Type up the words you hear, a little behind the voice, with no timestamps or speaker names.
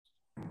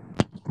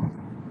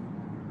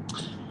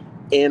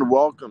And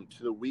welcome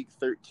to the Week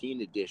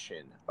 13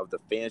 edition of the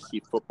Fantasy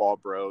Football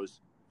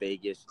Bros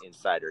Vegas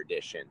Insider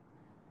Edition.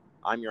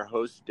 I'm your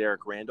host,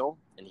 Derek Randall,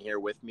 and here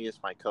with me is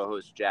my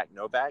co-host, Jack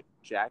Novak.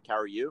 Jack, how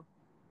are you?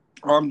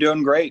 Oh, I'm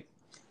doing great.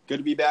 Good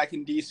to be back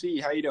in D.C.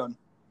 How you doing?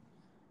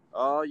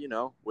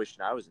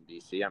 Wishing I was in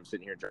D.C. I'm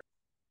sitting here drinking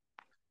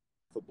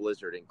a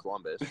blizzard in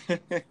Columbus.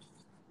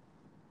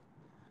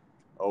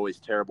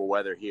 Always terrible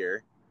weather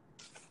here.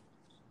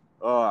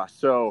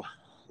 So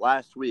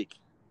last week,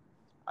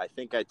 I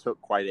think I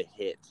took quite a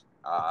hit.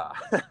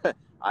 I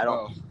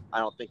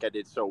don't think I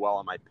did so well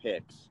on my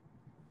picks.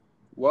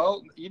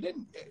 Well, you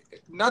didn't.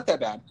 Not that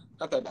bad.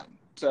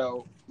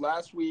 So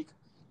last week,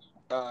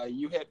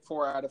 you hit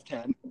 4 out of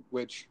 10,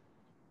 which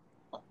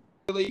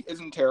really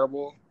isn't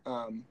terrible.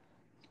 And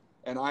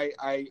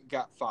I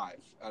got 5.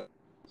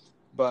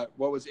 But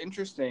what was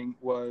interesting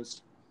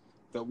was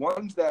the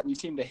ones that we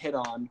seemed to hit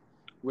on,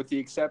 with the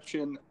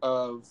exception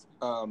of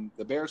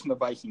the Bears and the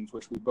Vikings,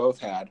 which we both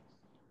had.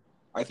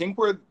 I think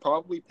were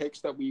probably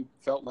picks that we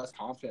felt less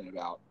confident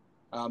about.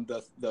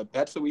 The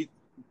bets that we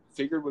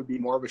figured would be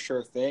more of a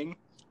sure thing,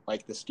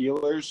 like the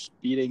Steelers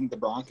beating the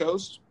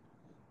Broncos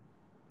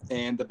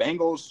and the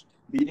Bengals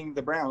beating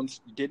the Browns,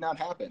 did not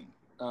happen.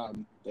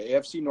 The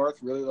AFC North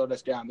really let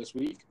us down this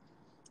week.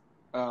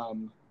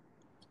 So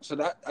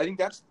that I think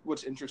that's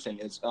what's interesting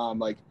is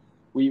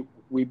we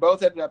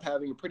both ended up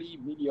having a pretty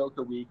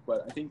mediocre week,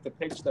 but I think the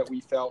picks that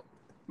we felt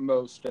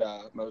most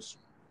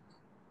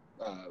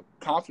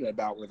confident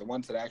about were the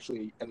ones that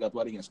actually ended up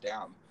letting us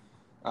down.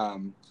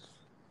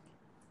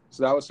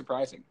 So that was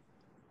surprising.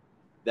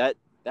 That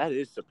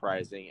is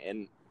surprising.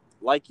 And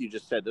like you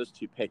just said, those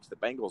two picks, the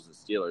Bengals and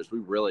Steelers, we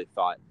really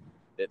thought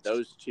that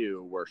those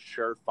two were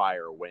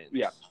surefire wins.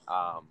 Yeah.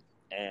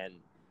 And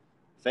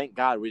thank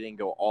God we didn't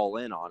go all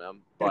in on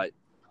them. But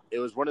it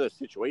was one of those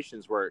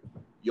situations where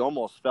you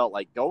almost felt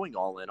like going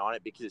all in on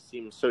it because it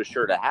seemed so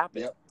sure to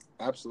happen. Yep,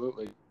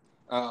 absolutely.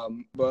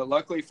 But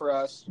luckily for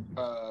us,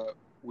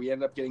 we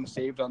ended up getting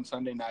saved on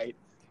Sunday night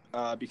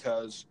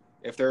because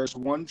if there's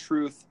one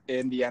truth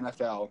in the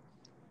NFL,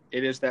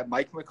 it is that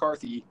Mike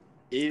McCarthy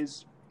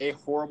is a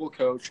horrible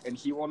coach, and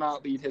he will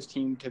not lead his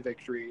team to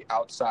victory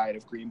outside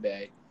of Green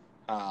Bay,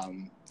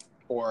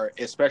 or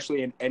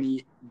especially in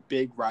any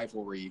big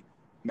rivalry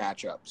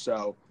matchup.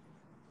 So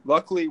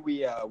luckily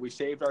we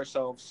saved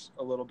ourselves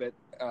a little bit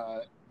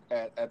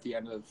at the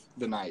end of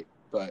the night.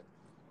 But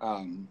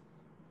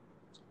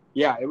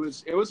yeah, it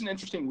was an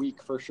interesting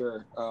week for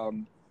sure.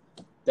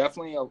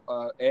 Definitely,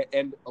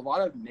 and a lot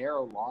of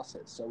narrow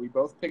losses. So we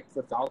both picked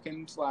the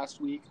Falcons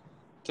last week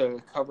to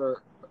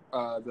cover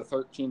the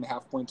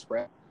 13.5 point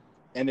spread,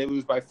 and they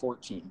lose by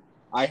 14.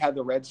 I had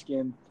the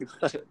Redskins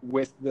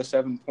with the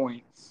 7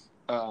 point,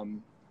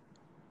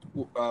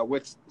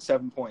 with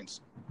 7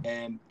 points,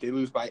 and they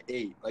lose by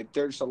 8. Like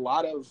there's a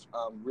lot of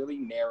really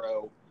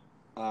narrow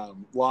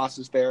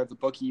losses there. The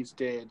bookies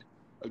did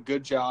a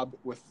good job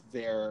with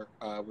their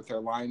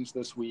lines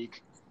this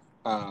week.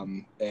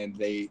 And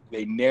they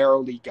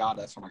narrowly got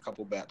us on a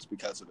couple bets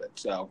because of it.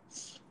 So,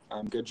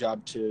 good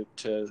job to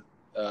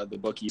the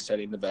bookie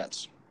setting the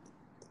bets.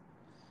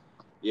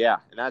 Yeah,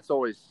 and that's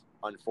always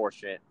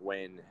unfortunate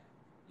when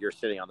you're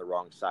sitting on the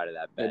wrong side of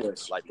that bet,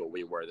 like what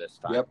we were this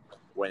time. Yep.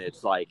 When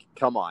it's like,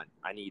 come on,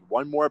 I need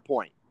one more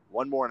point,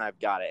 and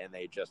I've got it, and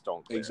they just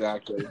don't clear.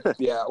 Exactly.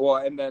 Yeah. Well,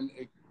 and then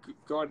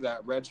going to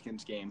that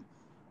Redskins game,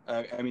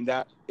 I mean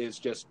that is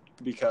just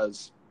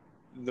because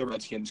the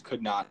Redskins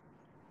could not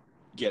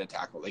get a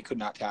tackle. They could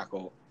not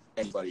tackle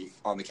anybody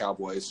on the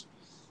Cowboys.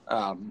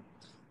 A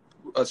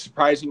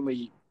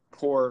surprisingly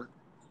poor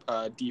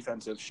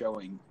defensive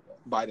showing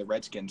by the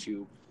Redskins,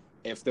 who,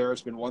 if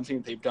there's been one thing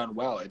that they've done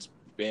well, it's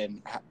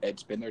been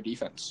their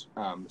defense.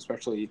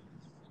 Especially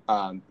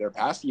their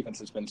pass defense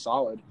has been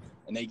solid,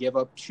 and they give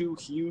up 2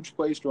 huge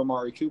plays to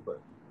Amari Cooper.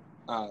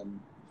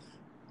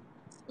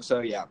 So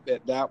yeah,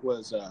 it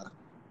was a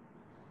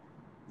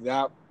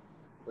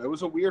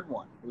weird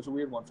one. It was a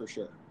weird one for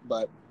sure,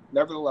 but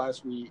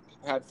nevertheless, we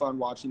had fun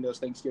watching those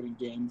Thanksgiving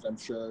games. I'm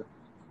sure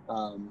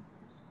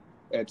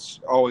it's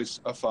always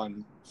a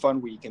fun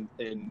week in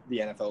the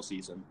NFL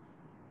season.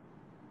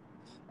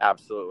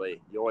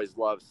 Absolutely. You always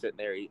love sitting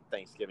there eating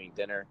Thanksgiving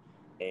dinner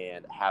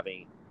and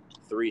having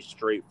 3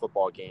 straight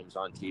football games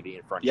on TV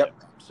in front of you.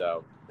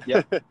 So,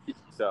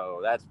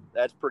 so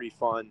that's pretty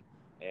fun.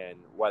 And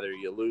whether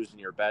you lose in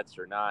your bets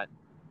or not,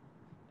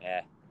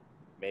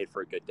 made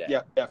for a good day.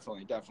 Yeah,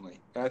 definitely.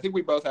 And I think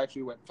we both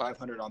actually went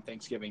 500 on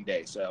Thanksgiving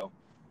Day, so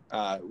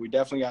we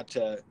definitely got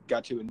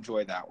to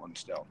enjoy that one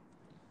still.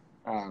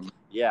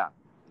 Yeah,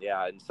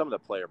 and some of the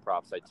player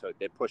props I took,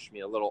 they pushed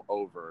me a little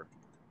over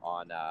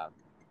on that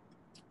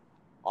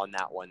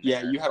one.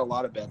 Yeah, you had a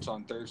lot of bets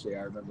on Thursday.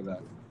 I remember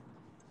that.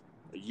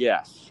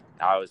 Yes,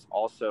 I was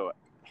also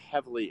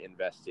heavily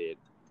invested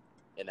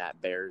in that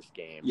Bears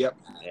game. Yep,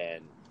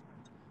 and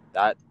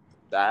that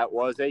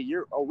was a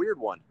weird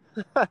one.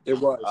 It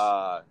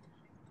was.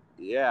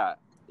 Yeah.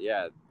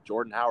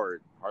 Jordan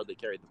Howard hardly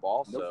carried the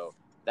ball, Nope. So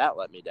that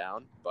let me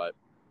down. But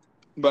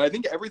But I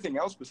think everything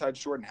else besides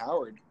Jordan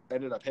Howard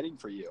ended up hitting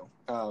for you,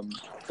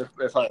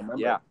 if I remember.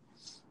 Yeah.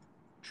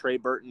 Trey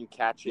Burton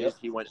catches. Yep.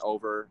 He went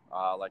over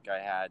like I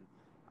had.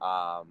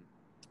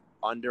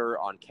 Under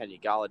on Kenny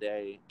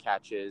Galladay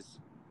catches.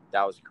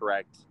 That was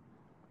correct.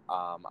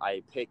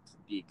 I picked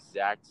the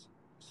exact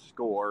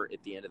score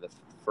at the end of the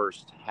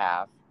first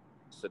half,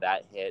 so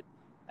that hit.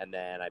 And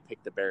then I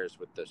picked the Bears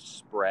with the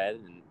spread,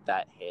 and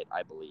that hit,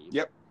 I believe.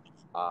 Yep.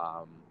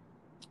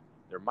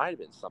 There might have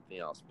been something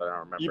else, but I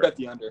don't remember. You bet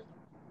the under.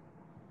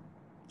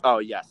 Oh,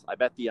 yes. I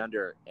bet the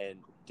under. And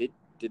did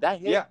that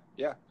hit? Yeah.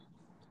 Yeah.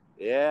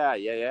 Yeah,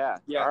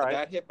 all right.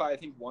 That hit by, I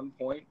think, 1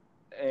 point,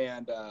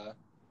 and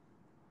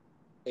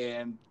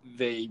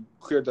they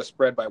cleared the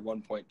spread by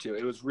 1.2.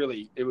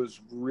 It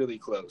was really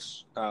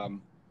close.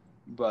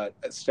 But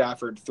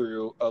Stafford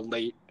threw a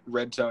late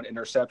red zone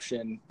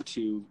interception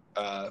to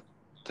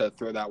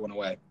throw that one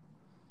away.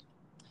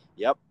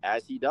 Yep,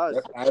 as he does.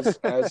 Yep,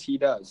 as he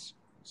does.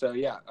 So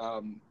yeah,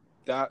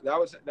 that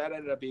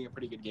ended up being a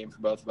pretty good game for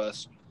both of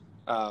us.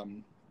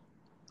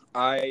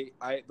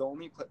 The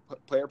only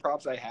player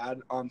props I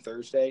had on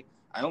Thursday,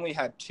 I only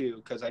had 2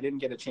 because I didn't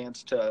get a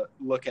chance to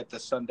look at the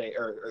Sunday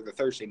or the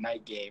Thursday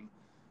night game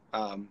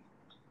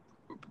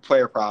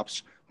player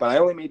props, but I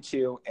only made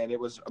 2, and it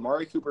was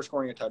Amari Cooper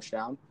scoring a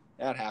touchdown.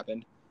 That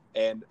happened.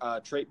 And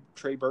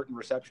Trey Burton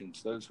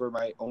receptions. Those were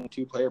my only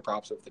 2 player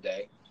props of the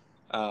day.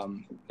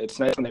 It's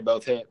nice when they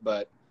both hit,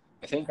 but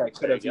I think I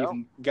could have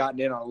even gotten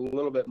in on a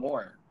little bit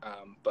more.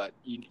 But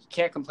you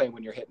can't complain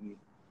when you're hitting,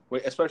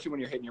 especially when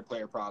you're hitting your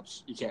player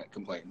props. You can't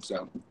complain.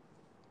 So,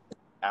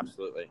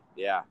 absolutely,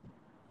 yeah.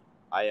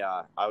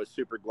 I was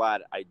super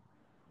glad I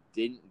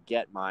didn't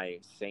get my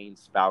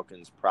Saints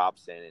Falcons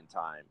props in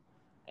time,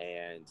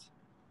 and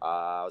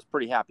I was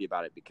pretty happy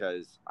about it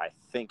because I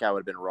think I would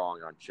have been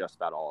wrong on just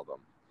about all of them.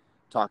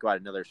 Talk about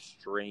another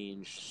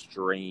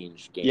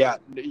strange game.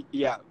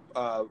 Yeah.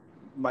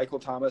 Michael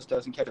Thomas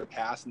doesn't catch a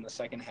pass in the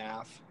second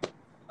half.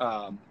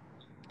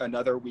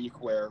 Another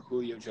week where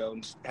Julio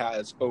Jones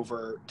has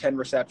over 10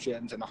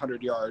 receptions and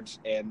 100 yards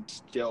and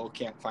still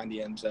can't find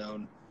the end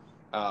zone.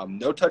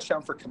 No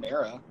touchdown for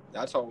Kamara.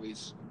 That's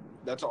always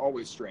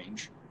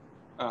strange.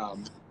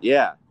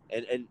 Yeah.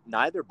 And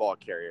neither ball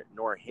carrier,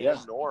 nor him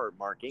nor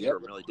Mark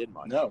Ingram really did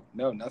much. No,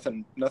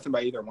 nothing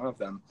by either one of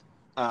them.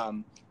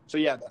 So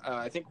yeah,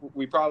 I think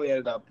we probably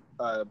ended up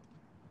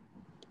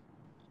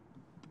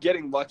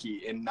getting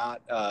lucky in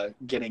not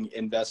getting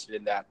invested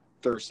in that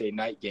Thursday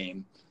night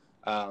game.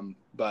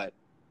 But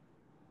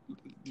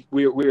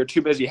we were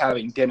too busy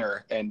having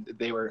dinner, and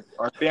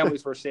our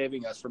families were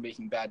saving us from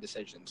making bad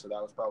decisions. So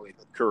that was probably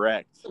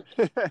correct.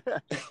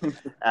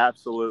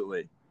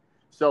 Absolutely.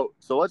 So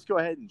let's go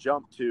ahead and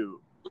jump to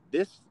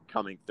this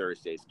coming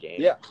Thursday's game.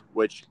 Yeah.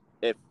 Which,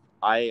 if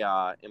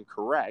I am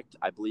correct,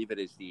 I believe it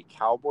is the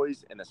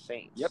Cowboys and the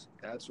Saints. Yep,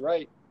 that's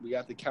right. We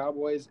got the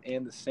Cowboys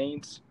and the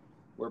Saints.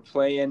 We're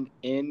playing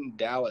in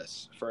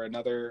Dallas for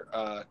another.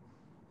 I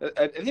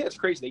think that's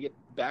crazy. They get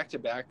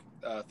back-to-back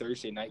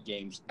Thursday night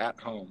games at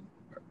home.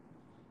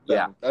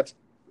 Yeah, that's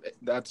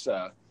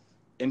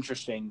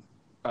interesting.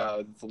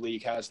 The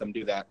league has them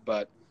do that,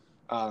 but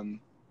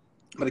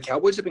the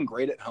Cowboys have been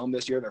great at home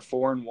this year. They're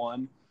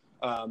 4-1.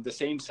 The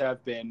Saints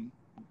have been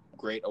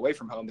great away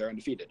from home. They're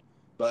undefeated,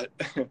 but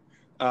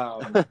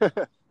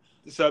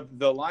so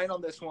the line on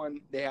this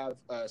one, they have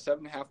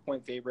 7.5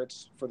 point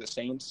favorites for the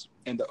Saints,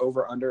 and the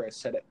over/under is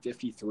set at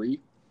 53.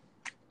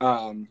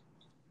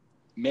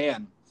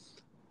 Man,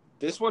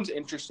 this one's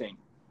interesting.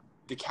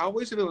 The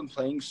Cowboys have been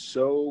playing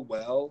so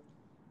well.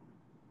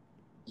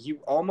 You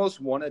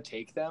almost want to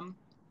take them,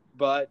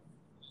 but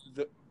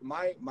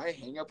my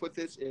hang up with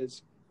this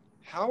is,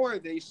 how are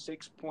they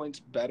 6 points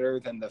better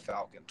than the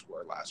Falcons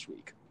were last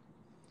week?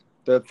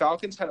 The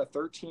Falcons had a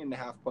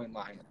 13.5 point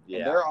line,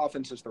 and their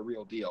offense is the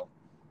real deal.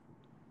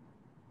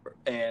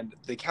 And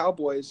the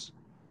Cowboys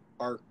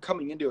are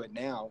coming into it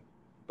now,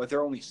 but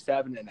they're only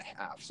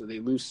 7.5, so they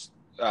lose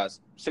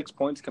 6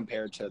 points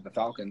compared to the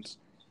Falcons.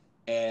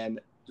 And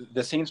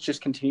the Saints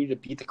just continue to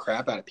beat the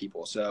crap out of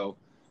people. So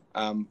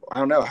I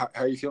don't know. How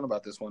are you feeling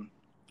about this one?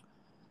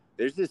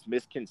 There's this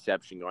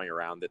misconception going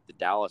around that the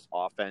Dallas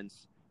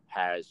offense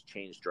has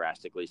changed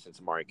drastically since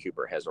Amari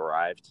Cooper has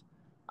arrived.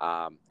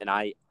 And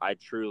I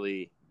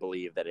truly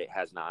believe that it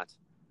has not.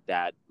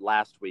 That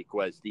last week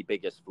was the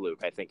biggest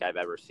fluke I think I've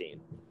ever seen.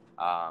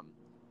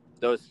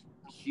 Those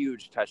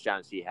huge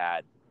touchdowns he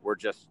had were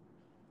just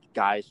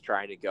guys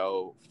trying to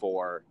go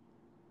for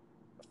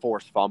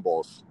forced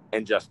fumbles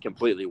and just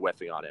completely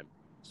whiffing on him.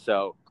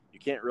 So you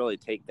can't really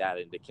take that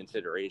into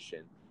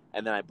consideration.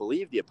 And then I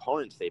believe the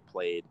opponents they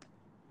played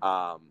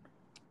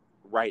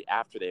right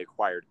after they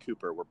acquired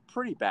Cooper were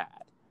pretty bad.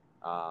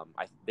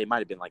 They might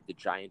have been like the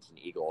Giants and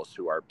Eagles,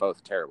 who are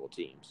both terrible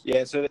teams.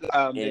 Yeah, so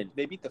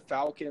they beat the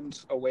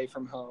Falcons away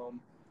from home.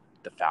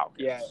 The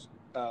Falcons.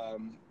 Yeah.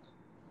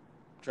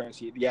 Trying to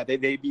see. Yeah, they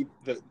beat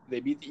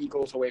the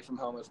Eagles away from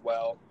home as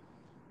well.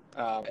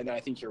 And then I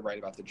think you're right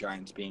about the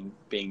Giants being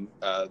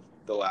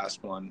the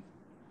last one.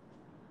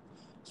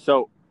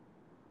 So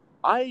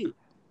I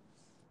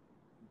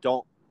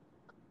don't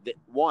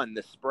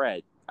the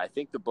spread. I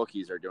think the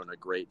bookies are doing a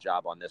great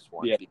job on this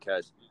one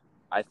because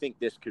I think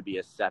this could be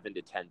a 7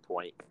 to 10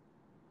 point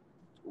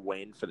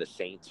win for the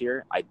Saints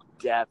here. I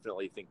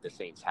definitely think the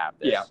Saints have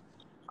this.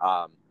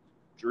 Yeah.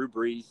 Drew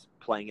Brees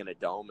playing in a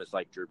dome is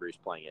like Drew Brees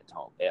playing at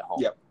home.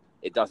 Yep.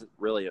 It doesn't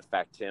really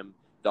affect him.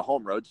 The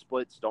home road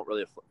splits don't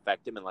really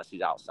affect him unless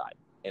he's outside.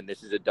 And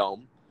this is a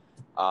dome.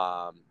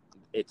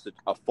 It's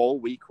a full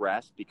week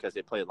rest because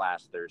they played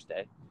last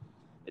Thursday.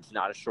 It's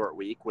not a short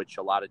week, which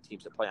a lot of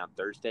teams that play on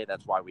Thursday,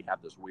 that's why we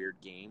have those weird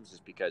games,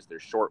 is because they're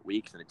short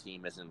weeks and the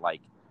team isn't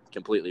like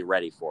completely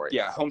ready for it.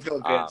 Yeah, home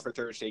field advantage for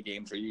Thursday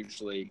games are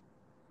usually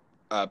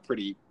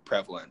pretty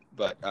prevalent.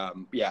 But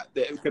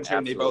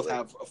considering they both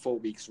have a full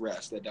week's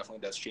rest, that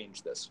definitely does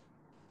change this.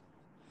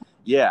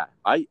 Yeah,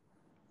 I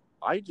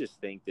just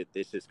think that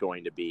this is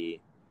going to be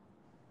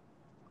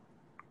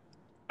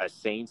a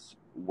Saints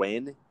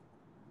win.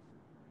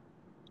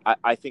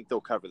 I think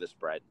they'll cover the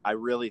spread. I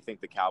really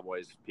think the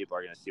Cowboys, people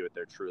are going to see what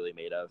they're truly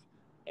made of,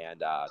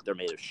 and they're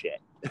made of shit.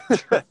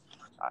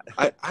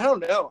 I don't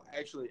know,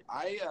 actually.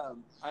 I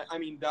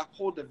mean, that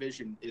whole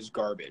division is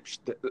garbage.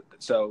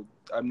 So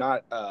I'm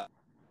not, going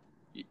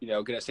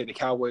to say the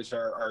Cowboys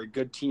are a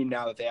good team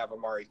now that they have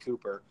Amari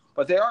Cooper,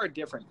 but they are a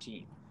different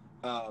team.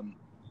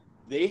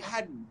 They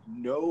had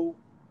no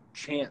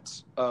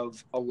chance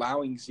of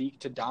allowing Zeke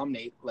to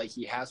dominate like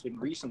he has been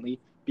recently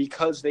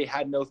because they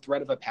had no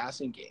threat of a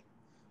passing game.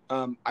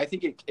 I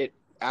think it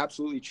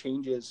absolutely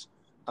changes,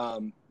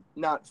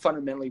 not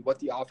fundamentally what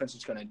the offense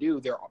is going to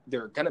do.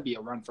 They're going to be a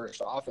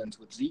run-first offense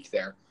with Zeke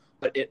there,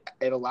 but it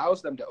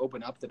allows them to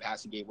open up the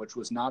passing game, which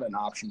was not an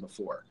option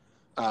before.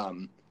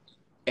 And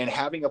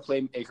having a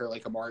playmaker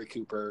like Amari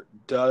Cooper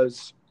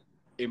does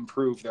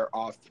improve their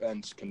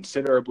offense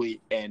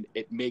considerably, and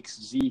it makes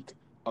Zeke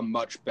a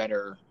much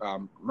better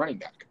running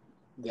back.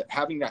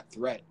 Having that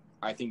threat,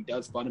 I think,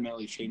 does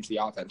fundamentally change the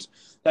offense.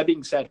 That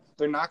being said,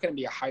 they're not going to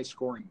be a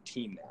high-scoring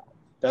team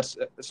now.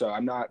 So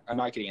I'm not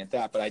getting at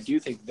that, but I do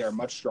think they're a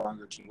much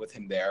stronger team with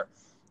him there,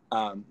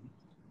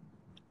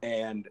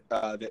 and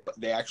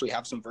they actually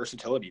have some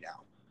versatility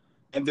now,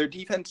 and their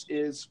defense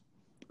is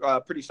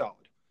pretty solid.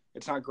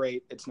 It's not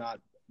great, it's not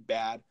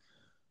bad,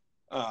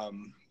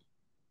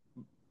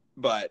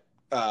 but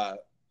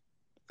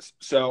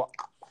so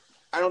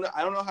I don't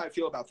know how I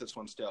feel about this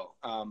one still.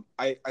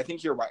 I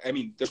think you're right. I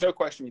mean, there's no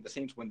question the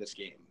Saints win this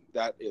game.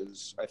 That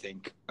is, I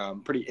think,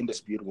 pretty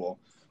indisputable.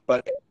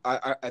 But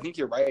I think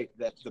you're right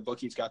that the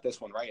bookies got this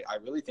one right. I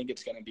really think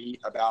it's going to be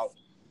about,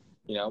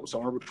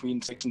 somewhere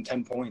between 6 and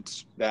 10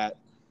 points that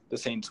the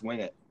Saints win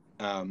it.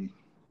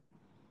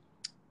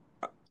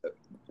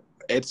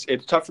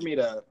 It's tough for me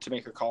to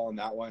make a call on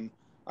that one.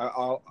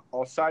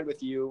 I'll side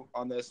with you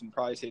on this and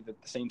probably say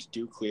that the Saints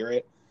do clear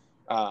it.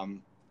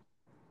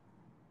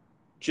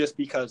 Just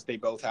because they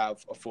both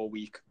have a full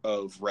week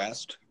of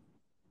rest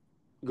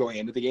going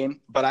into the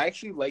game. But I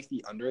actually like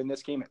the under in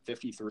this game at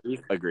 53.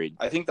 Agreed.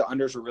 I think the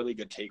under is a really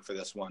good take for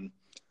this one.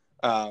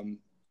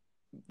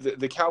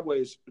 The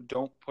Cowboys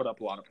don't put up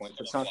a lot of points.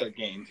 It's not their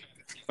game.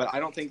 But I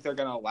don't think they're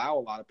going to allow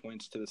a lot of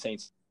points to the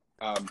Saints.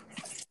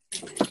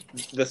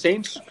 The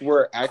Saints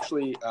were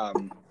actually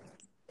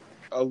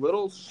a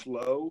little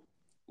slow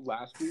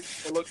last week,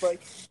 it looked like,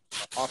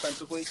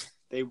 offensively.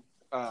 They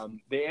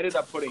ended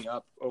up putting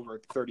up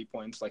over 30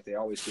 points like they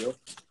always do.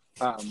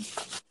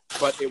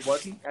 But it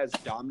wasn't as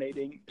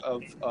dominating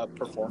of a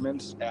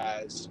performance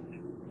as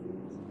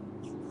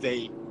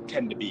they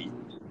tend to be.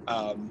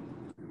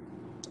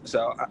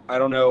 So I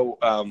don't know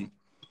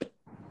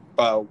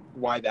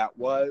why that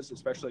was,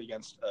 especially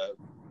against a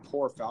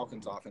poor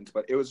Falcons offense.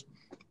 But it was,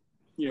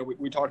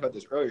 we talked about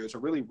this earlier. It's a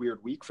really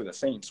weird week for the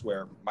Saints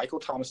where Michael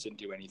Thomas didn't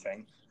do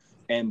anything,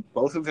 and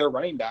both of their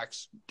running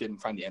backs didn't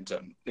find the end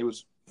zone. It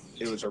was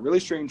a really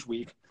strange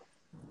week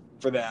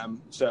for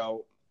them.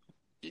 So,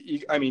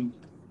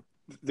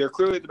 they're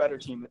clearly the better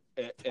team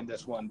in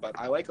this one, but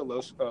I like a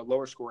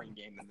lower scoring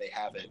game than they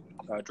have it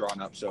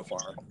drawn up so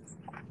far.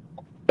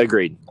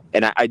 Agreed.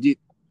 And I do.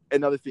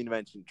 Another thing to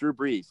mention, Drew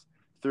Brees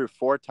threw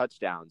 4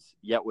 touchdowns,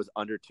 yet was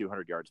under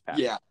 200 yards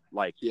passing.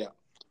 Yeah.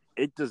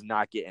 It does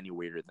not get any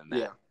weirder than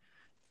that.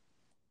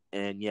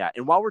 Yeah.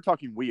 And while we're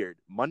talking weird,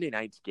 Monday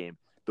night's game,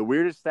 the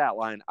weirdest stat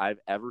line I've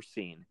ever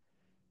seen,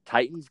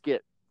 Titans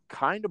get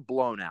kind of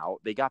blown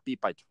out. They got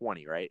beat by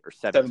 20, right? Or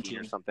 17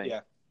 or something.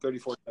 Yeah,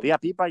 34. They got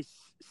beat by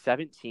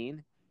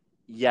 17,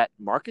 yet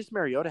Marcus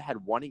Mariota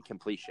had 1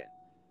 incompletion.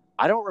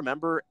 I don't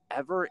remember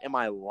ever in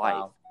my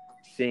life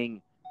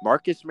seeing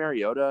Marcus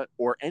Mariota,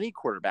 or any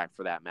quarterback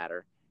for that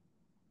matter,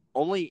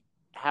 only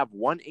have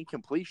 1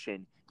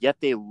 incompletion, yet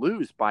they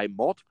lose by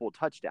multiple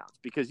touchdowns.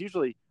 Because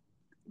usually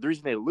the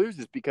reason they lose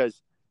is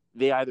because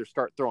they either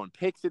start throwing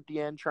picks at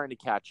the end trying to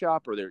catch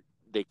up, or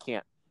they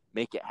can't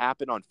make it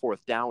happen on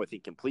 4th down with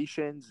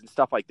incompletions and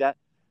stuff like that.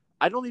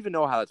 I don't even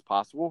know how that's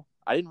possible.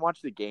 I didn't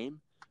watch the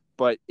game,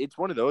 but it's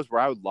one of those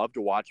where I would love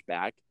to watch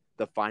back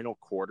the final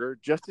quarter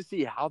just to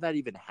see how that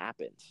even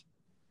happens.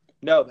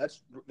 No,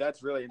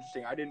 that's really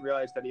interesting. I didn't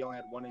realize that he only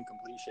had 1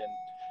 incompletion.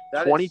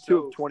 22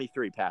 of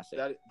 23 passing.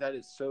 That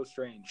is so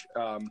strange.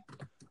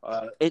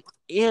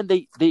 And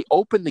they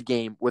opened the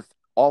game with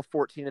all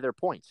 14 of their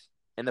points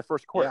in the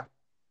first quarter.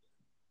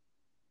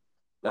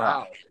 Yeah.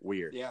 Wow.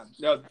 Weird. Yeah.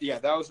 No. Yeah.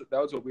 That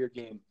was a weird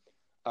game.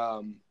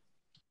 Or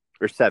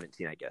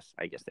 17, I guess.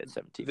 I guess they had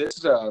 17.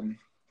 This.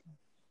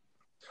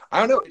 I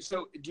don't know.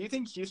 So, do you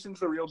think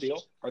Houston's the real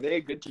deal? Are they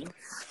a good team?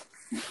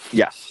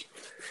 Yes,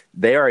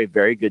 they are a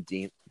very good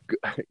team.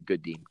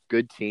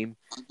 Good team.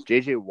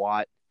 J.J.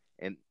 Watt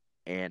and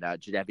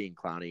Jadeveon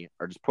Clowney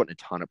are just putting a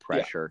ton of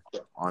pressure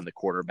on the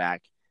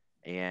quarterback,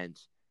 and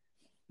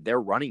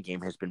their running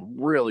game has been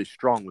really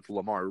strong with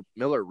Lamar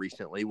Miller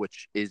recently,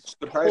 which is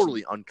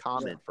totally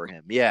uncommon for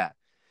him. Yeah.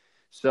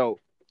 So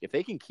if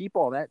they can keep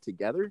all that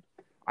together,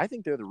 I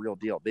think they're the real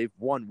deal. They've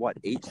won,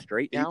 8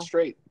 straight now?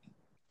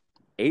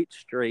 8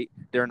 straight.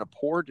 They're in a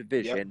poor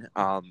division,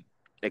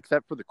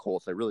 except for the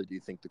Colts. I really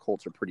do think the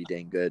Colts are pretty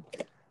dang good.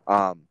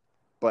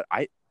 But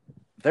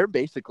they're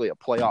basically a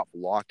playoff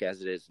lock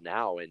as it is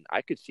now, and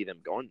I could see them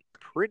going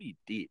pretty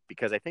deep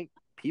because I think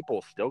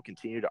people still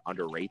continue to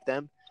underrate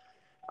them,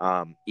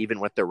 even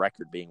with their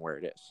record being where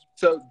it is.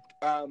 So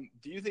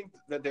do you think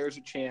that there's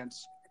a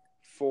chance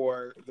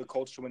for the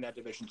Colts to win that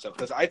division? So,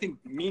 because I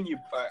think me and you,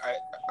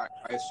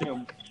 I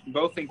assume,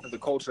 both think that the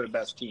Colts are the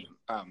best team.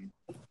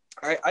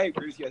 I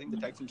agree with you. I think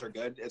the Texans are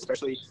good,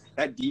 especially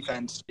that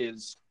defense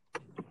is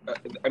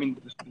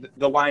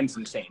the line's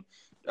insane.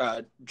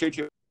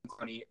 J.J. and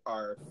Clowney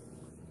are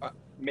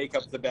make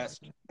up the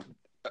best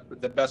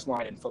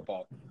line in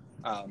football.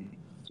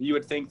 You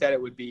would think that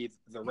it would be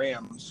the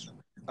Rams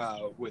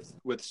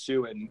with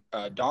Sue and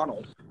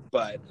Donald,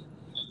 but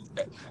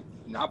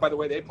not by the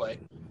way they play.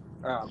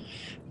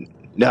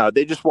 No,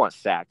 they just want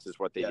sacks is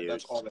what they do.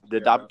 That's all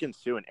the Ndamukong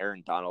Suh and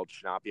Aaron Donald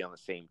should not be on the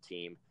same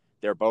team.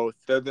 They're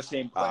the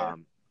same player.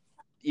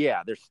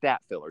 They're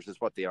stat fillers is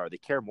what they are. They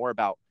care more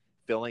about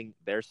filling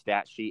their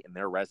stat sheet and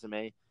their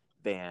resume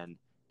than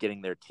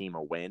getting their team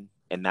a win,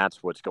 and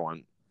that's what's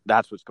going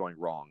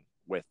wrong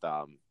with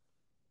the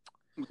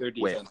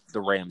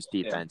Rams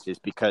defense is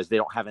because they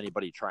don't have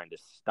anybody trying to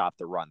stop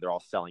the run. They're all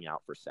selling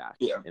out for sacks,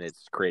 and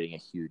it's creating a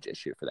huge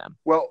issue for them.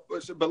 Well,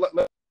 but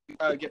let's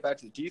get back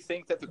to it. Do you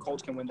think that the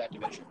Colts can win that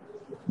division?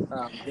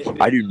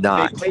 I do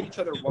not. They played each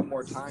other one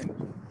more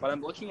time, but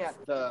I'm looking at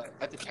the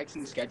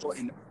Texans schedule,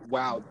 and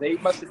wow, they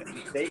must have.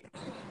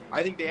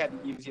 I think they had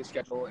the easiest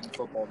schedule in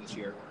football this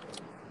year,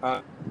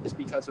 just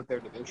because of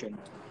their division.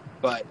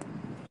 But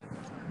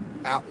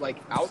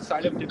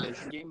outside of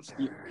division games,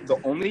 the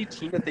only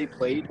team that they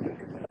played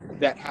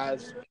that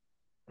has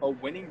a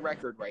winning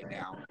record right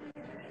now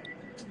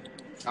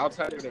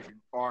outside of division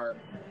are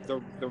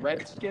the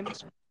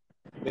Redskins,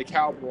 the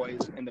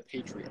Cowboys, and the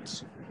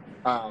Patriots.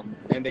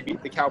 And they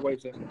beat the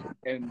Cowboys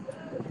and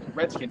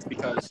Redskins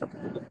because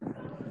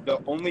the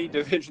only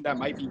division that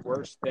might be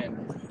worse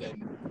than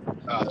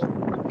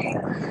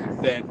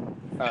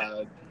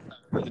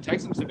the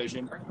Texans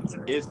division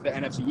is the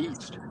NFC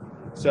East.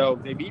 So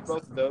they beat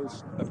both of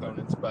those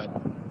opponents, but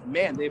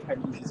man, they've had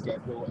an easy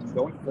schedule. And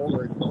going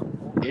forward,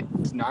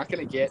 it's not going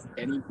to get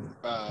any.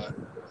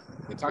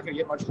 It's not going to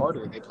get much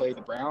harder. They play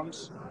the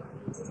Browns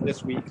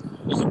this week.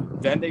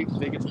 Then they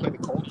get to play the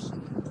Colts,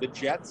 the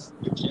Jets,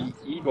 the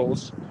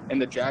Eagles,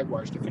 and the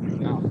Jaguars to finish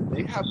it out.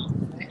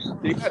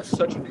 They've had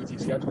such an easy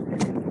schedule.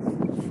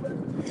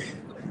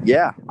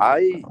 Yeah,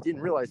 I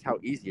didn't realize how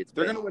easy it's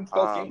been. They're going to win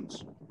 12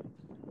 games.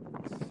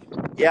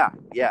 Yeah,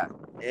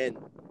 and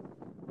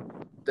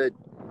the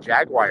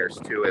Jaguars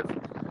too have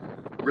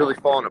really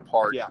fallen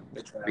apart. Yeah,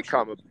 they've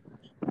become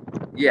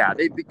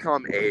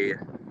a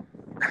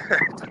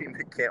team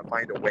that can't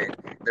find a win.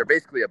 They're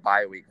basically a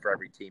bye week for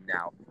every team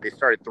now. They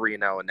started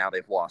 3-0 and now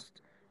they've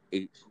lost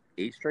eight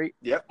straight.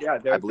 Yep, yeah,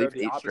 I believe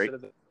 8 straight.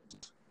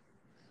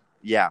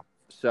 Yeah.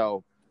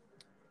 So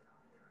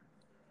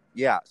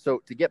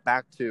to get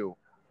back to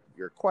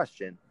your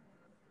question,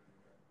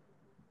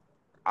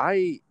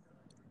 I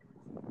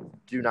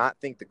do not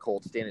think the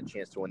Colts stand a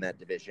chance to win that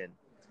division.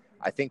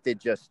 I think they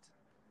just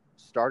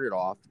started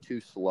off too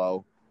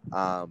slow.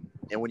 And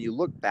when you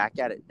look back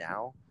at it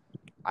now,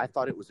 I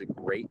thought it was a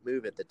great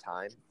move at the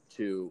time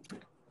to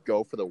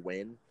go for the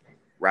win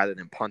rather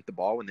than punt the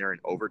ball when they're in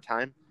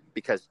overtime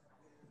because,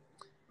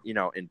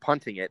 in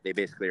punting it, they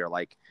basically are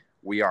like,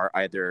 we are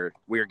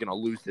going to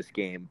lose this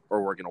game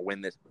or we're going to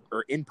win this.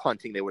 Or in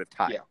punting, they would have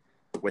tied. Yeah.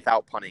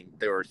 Without punting,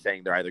 they were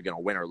saying they're either going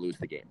to win or lose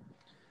the game.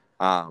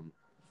 I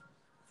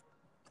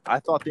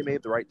thought they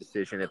made the right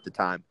decision at the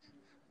time.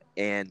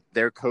 And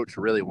their coach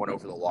really went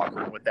over the locker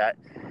room with that.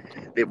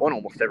 They've won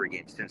almost every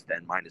game since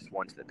then,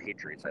 -1 to the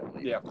Patriots, I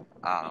believe. Yeah.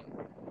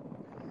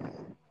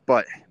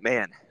 But,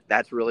 man,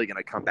 that's really going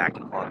to come back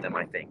and haunt them,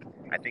 I think.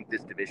 I think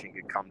this division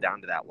could come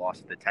down to that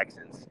loss to the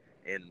Texans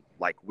in,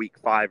 week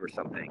 5 or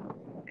something.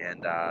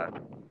 And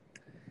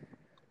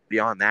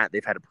beyond that,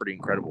 they've had a pretty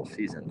incredible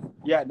season.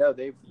 Yeah, no,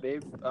 they've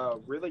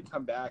really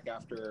come back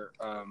after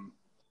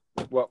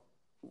what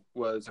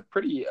was a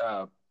pretty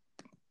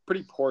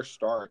poor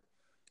start.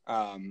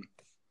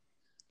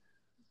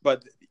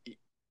 But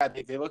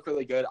they look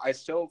really good. I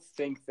still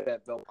think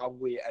that they'll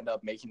probably end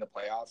up making the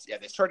playoffs. Yeah,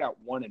 they started out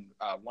 1-5,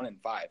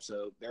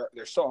 so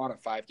they're still on a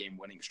 5-game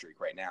winning streak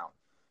right now,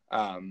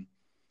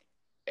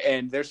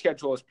 and their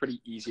schedule is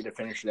pretty easy to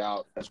finish it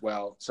out as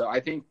well. So I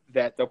think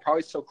that they'll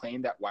probably still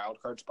claim that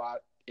wild card spot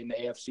in the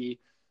AFC,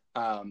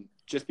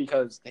 just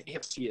because the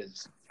AFC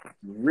is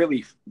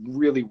really,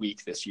 really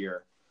weak this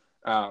year.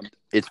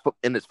 It's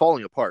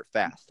falling apart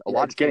fast. A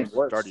lot of teams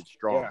started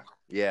strong.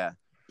 Yeah.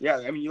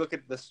 I mean, you look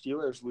at the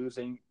Steelers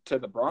losing to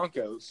the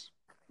Broncos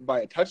by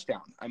a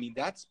touchdown. I mean,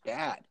 that's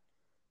bad,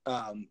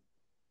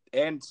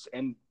 and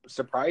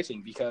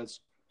surprising because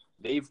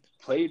they've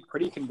played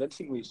pretty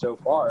convincingly so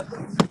far,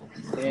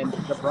 and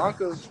the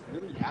Broncos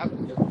really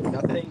haven't. There's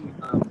nothing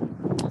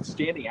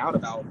standing out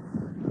about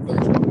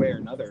those one way or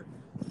another.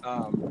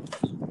 So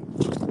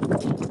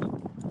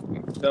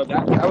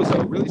that was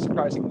a really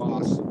surprising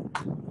loss,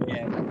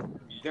 and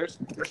there's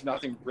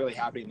nothing really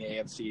happening in the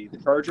AFC. The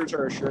Chargers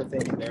are a sure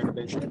thing in their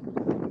division.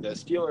 The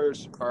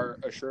Steelers are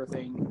a sure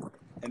thing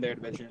in their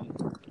division.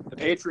 The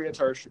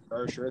Patriots are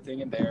a sure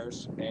thing in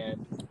theirs,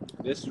 and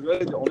this is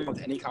really the only one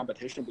with any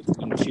competition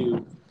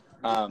between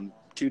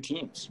two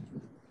teams,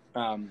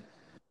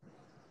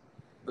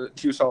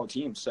 two solid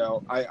teams.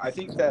 So I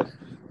think that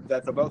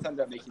they'll both end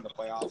up making the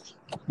playoffs.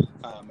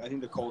 I think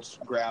the Colts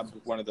grabbed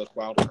one of those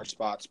wild card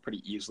spots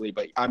pretty easily,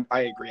 but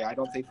I agree. I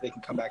don't think they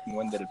can come back and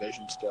win the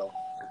division still.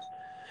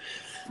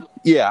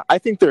 Yeah, I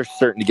think they're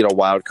certain to get a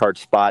wild card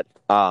spot.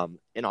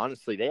 And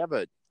honestly, they have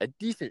a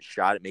decent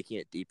shot at making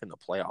it deep in the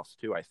playoffs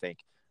too. I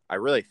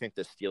really think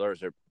the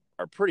Steelers are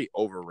pretty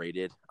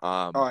overrated.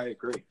 I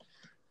agree.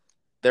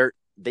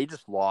 They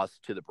just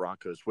lost to the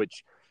Broncos,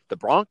 which the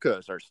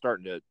Broncos are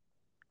starting to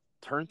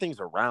turn things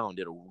around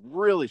at a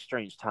really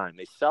strange time.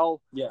 They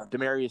sell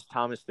Demaryius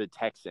Thomas to the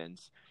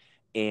Texans,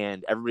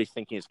 and everybody's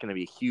thinking it's going to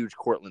be a huge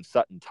Courtland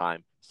Sutton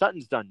time.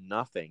 Sutton's done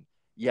nothing,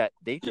 yet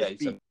they just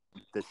beat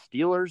the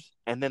Steelers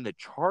and then the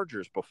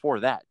Chargers before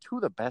that, two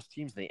of the best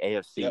teams in the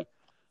AFC. Yep.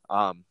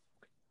 I'm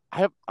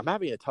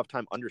having a tough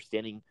time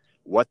understanding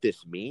what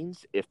this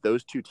means if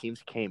those two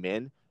teams came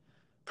in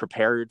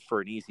prepared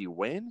for an easy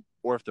win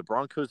or if the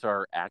Broncos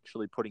are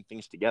actually putting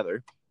things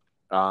together.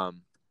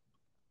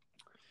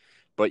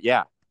 But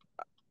yeah,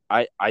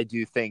 I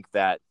do think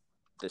that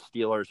the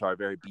Steelers are a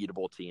very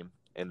beatable team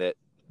and that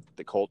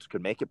the Colts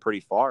could make it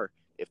pretty far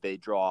if they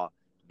draw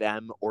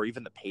them or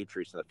even the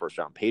Patriots in the first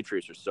round.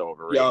 Patriots are so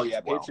overrated. Oh yeah,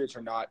 well. Patriots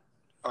are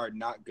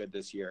not good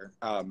this year.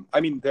 I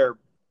mean they're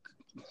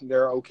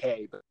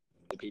okay, but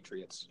the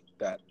Patriots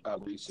that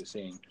we're used to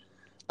seeing.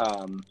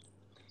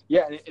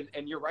 Yeah,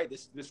 and you're right.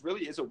 This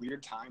really is a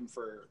weird time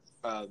for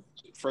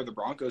the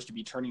Broncos to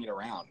be turning it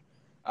around.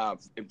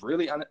 It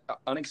really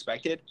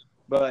unexpected.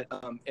 But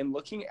in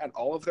looking at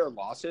all of their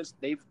losses,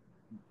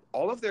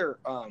 all of their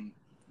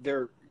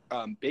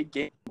big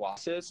game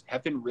losses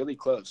have been really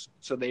close.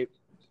 So they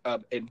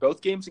in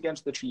both games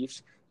against the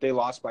Chiefs, they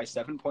lost by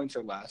 7 points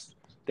or less.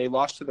 They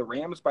lost to the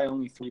Rams by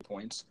only 3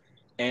 points,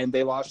 and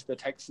they lost to the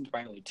Texans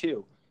by only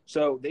 2.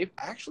 So they've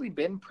actually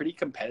been pretty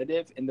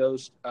competitive in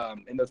those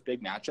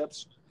big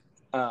matchups.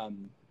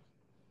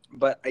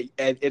 But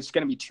it's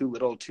going to be too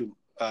little, too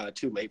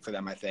late for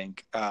them, I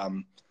think.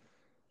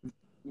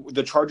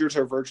 The Chargers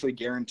are virtually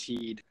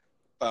guaranteed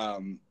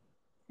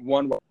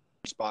one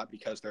spot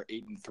because they're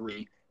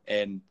 8-3,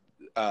 and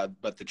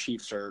but the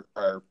Chiefs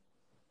are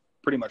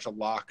pretty much a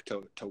lock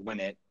to win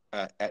it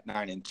at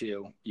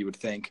 9-2. You would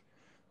think.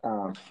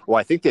 Well,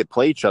 I think they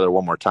play each other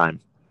one more time.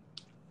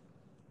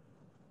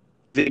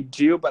 They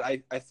do, but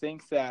I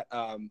think that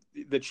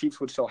the Chiefs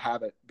would still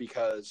have it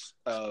because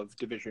of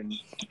division.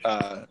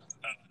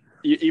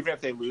 Even if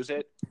they lose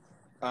it,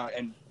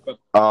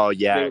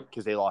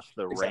 because they lost to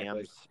the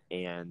Rams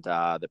and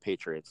the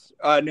Patriots.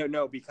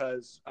 No,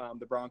 because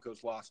the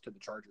Broncos lost to the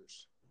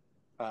Chargers,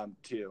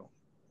 too.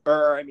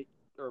 Or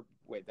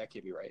wait, that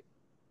can't be right.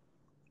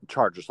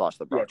 Chargers lost to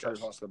the Broncos. Yeah,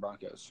 Chargers lost to the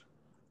Broncos.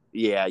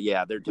 Yeah,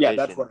 their division.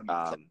 Yeah, that's what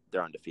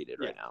they're undefeated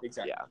right now.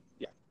 Exactly.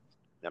 Yeah,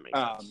 that makes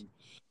sense.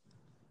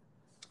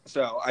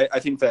 So I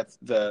think that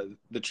the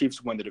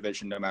Chiefs win the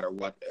division no matter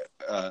what,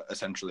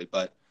 essentially.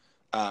 But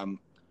I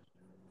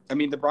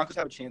mean, the Broncos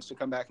have a chance to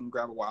come back and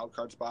grab a wild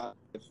card spot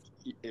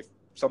if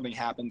something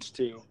happens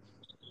to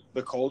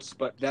the Colts.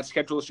 But that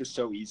schedule is just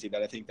so easy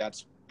that I think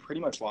that's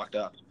pretty much locked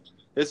up.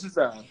 It's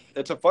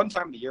a fun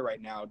time of the year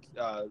right now,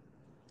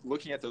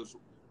 looking at those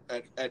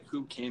at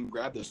who can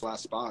grab those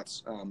last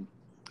spots.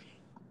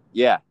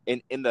 Yeah,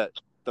 in the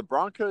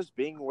Broncos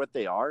being what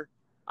they are,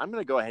 I'm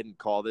going to go ahead and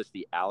call this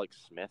the Alex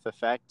Smith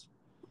effect.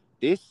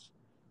 Case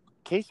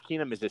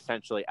Keenum is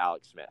essentially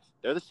Alex Smith.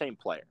 They're the same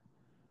player.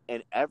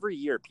 And every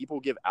year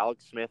people give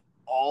Alex Smith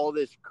all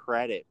this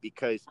credit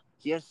because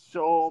he has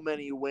so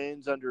many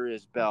wins under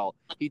his belt.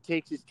 He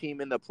takes his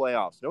team in the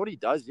playoffs. Know what he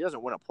does? He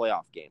doesn't win a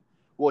playoff game.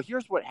 Well,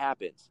 here's what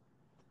happens.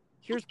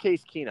 Here's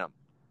Case Keenum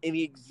in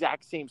the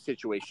exact same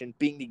situation,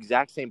 being the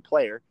exact same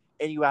player,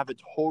 and you have a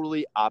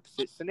totally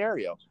opposite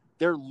scenario.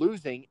 They're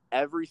losing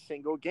every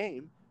single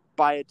game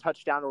by a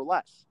touchdown or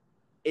less.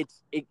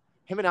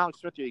 Him and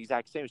Alex Smith are the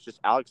exact same. It's just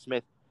Alex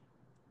Smith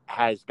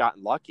has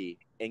gotten lucky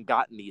and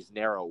gotten these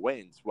narrow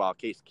wins, while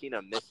Case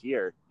Keenum this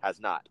year has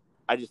not.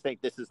 I just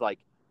think this is like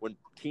when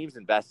teams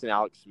invest in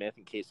Alex Smith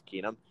and Case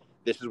Keenum,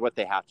 this is what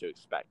they have to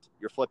expect.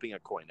 You're flipping a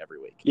coin every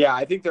week. Yeah,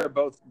 I think they're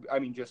both,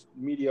 just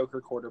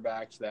mediocre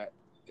quarterbacks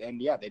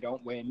they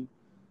don't win.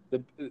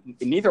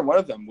 Neither one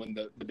of them win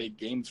the big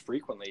games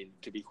frequently,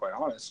 to be quite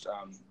honest.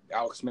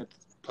 Alex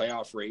Smith's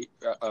playoff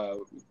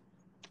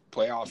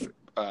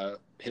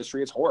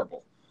history is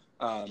horrible.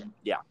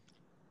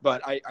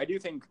 But I do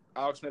think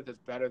Alex Smith is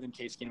better than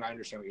Case Keenum. I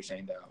understand what you're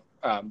saying,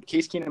 though.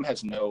 Case Keenum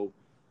has no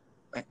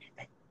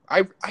 –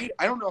 I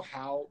don't know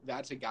how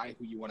that's a guy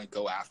who you want to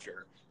go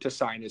after to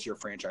sign as your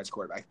franchise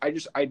quarterback.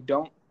 I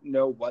don't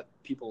know what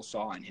people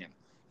saw in him.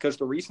 Because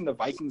the reason the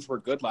Vikings were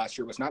good last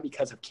year was not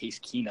because of Case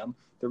Keenum.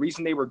 The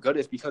reason they were good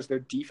is because their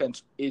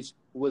defense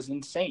was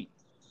insane.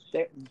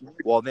 They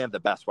have the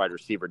best wide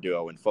receiver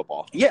duo in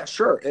football. Yeah,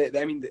 sure.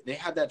 They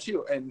had that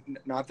too. And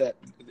not that,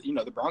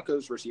 the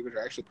Broncos receivers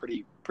are actually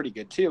pretty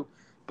good too.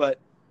 But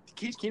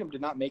Case Keenum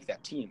did not make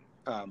that team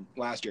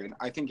last year. And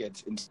I think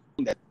it's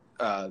insane that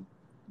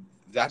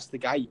that's the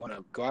guy you want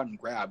to go out and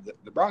grab.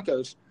 The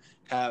Broncos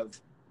have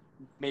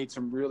made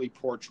some really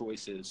poor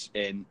choices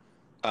in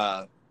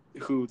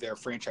who their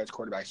franchise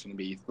quarterback is going to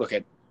be. Look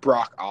at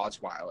Brock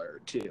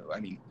Osweiler too.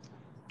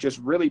 Just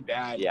really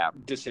bad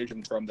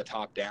decisions from the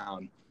top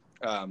down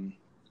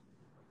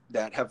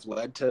that have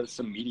led to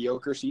some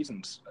mediocre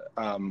seasons.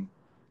 To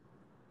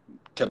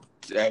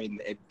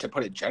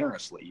put it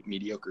generously,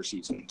 mediocre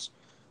seasons.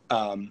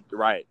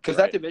 Right. Because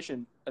that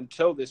division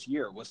until this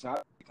year was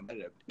not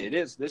competitive. It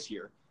is this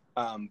year.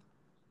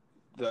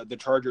 The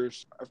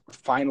Chargers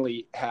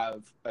finally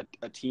have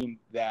a team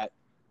that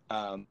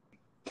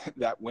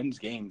that wins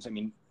games.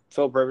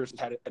 Philip Rivers has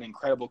had an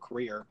incredible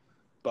career,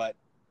 but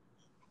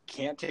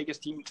can't take his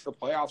team to the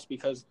playoffs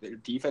because their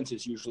defense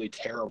is usually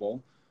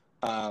terrible.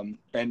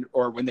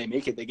 Or when they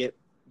make it, they get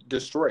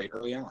destroyed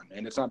early on.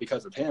 And it's not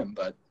because of him,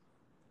 but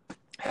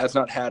has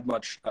not had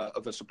much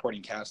of a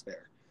supporting cast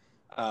there.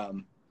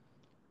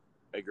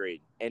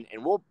 Agreed. And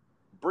we'll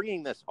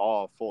bringing this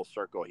all full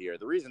circle here.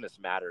 The reason this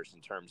matters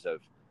in terms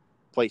of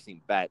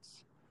placing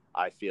bets,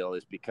 I feel,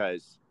 is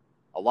because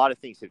a lot of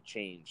things have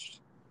changed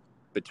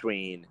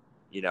between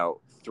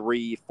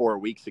 3-4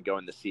 weeks ago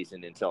in the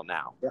season until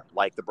now. Yeah.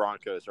 Like the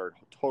Broncos are a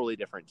totally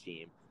different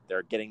team.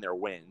 They're getting their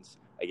wins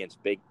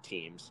against big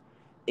teams,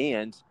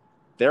 and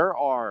there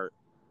are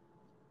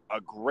a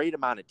great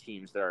amount of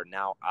teams that are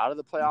now out of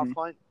the playoff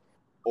hunt,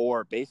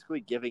 or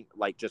basically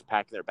just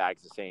packing their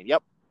bags and saying,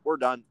 "Yep, we're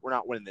done. We're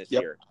not winning this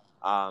year."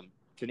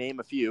 To name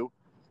a few: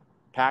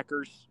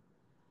 Packers,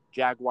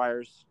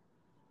 Jaguars,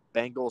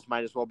 Bengals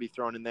might as well be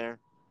thrown in there.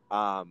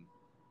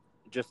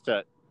 Just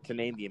to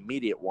name the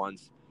immediate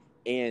ones.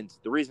 And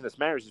the reason this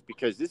matters is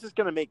because this is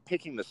going to make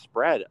picking the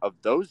spread of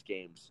those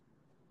games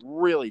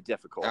really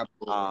difficult.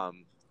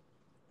 Absolutely.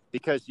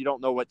 Because you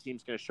don't know what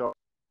team's going to show up.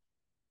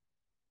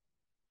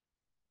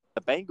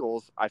 The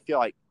Bengals, I feel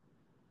like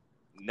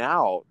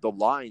now the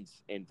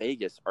lines in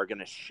Vegas are going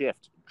to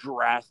shift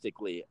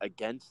drastically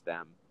against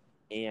them.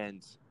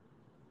 And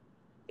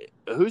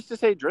who's to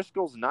say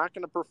Driscoll's not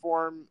going to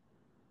perform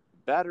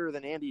better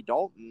than Andy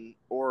Dalton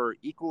or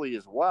equally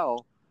as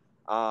well?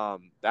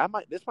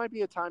 This might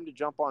be a time to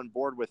jump on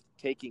board with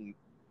taking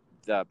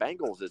the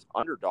Bengals as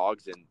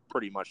underdogs in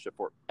pretty much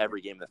for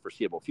every game in the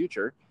foreseeable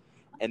future.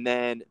 And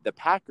then the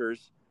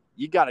Packers,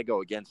 you got to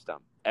go against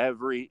them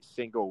every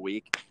single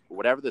week.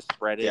 Whatever the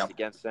spread is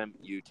against them,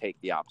 you take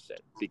the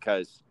opposite,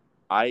 because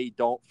I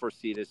don't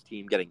foresee this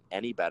team getting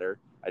any better.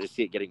 I just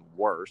see it getting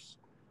worse.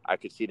 I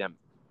could see them.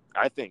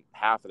 I think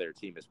half of their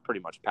team has pretty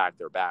much packed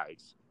their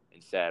bags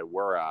and said,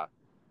 we're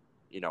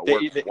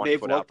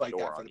they've looked like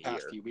that for the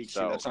past few weeks.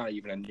 So that's not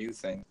even a new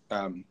thing.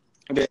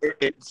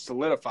 It's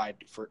solidified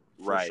for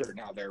sure.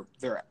 Now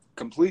they're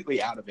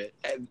completely out of it,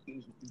 and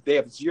they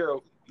have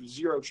zero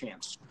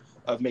chance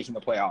of making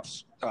the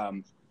playoffs.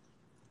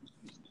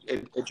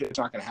 It's just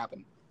not going to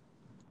happen.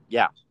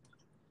 Yeah.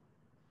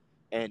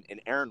 And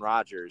Aaron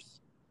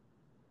Rodgers,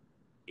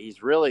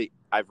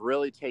 I've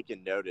really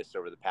taken notice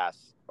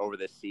over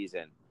this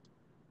season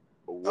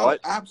what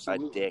a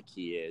dick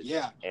he is.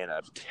 Yeah. And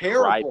a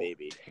terrible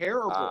crybaby.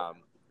 Terrible.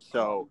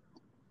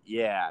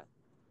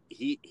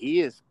 He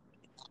is.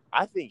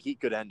 I think he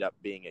could end up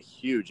being a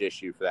huge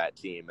issue for that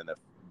team in the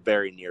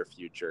very near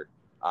future,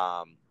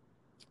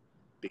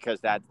 because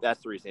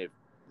that's the reason they've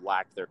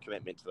lacked their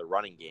commitment to the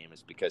running game,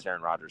 is because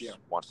Aaron Rodgers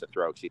wants to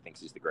throw because he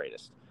thinks he's the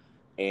greatest.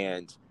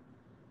 And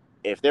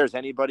if there's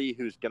anybody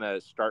who's going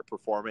to start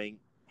performing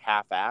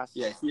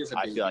half-assed, I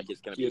feel like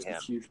it's going to be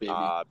him, huge baby.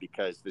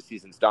 because the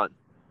season's done.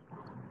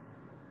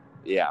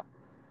 Yeah.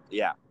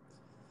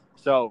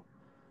 So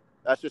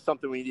that's just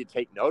something we need to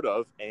take note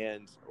of.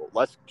 And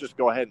let's just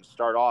go ahead and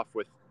start off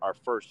with our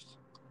first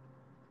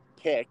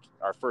pick,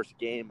 our first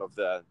game of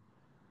the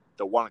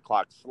 1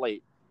 o'clock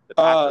slate. The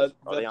Packers,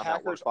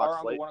 are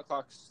on the 1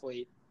 o'clock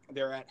slate.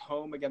 They're at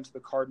home against the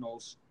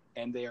Cardinals,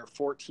 and they are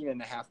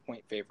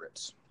 14.5-point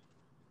favorites.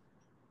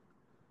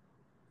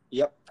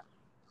 Yep.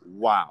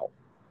 Wow.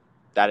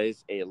 That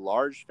is a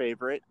large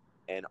favorite.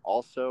 and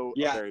also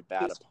a very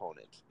bad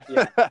opponent.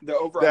 Yeah, the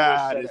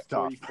over-under is set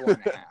at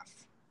 44.5.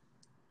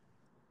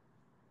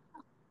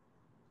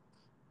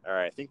 All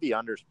right, I think the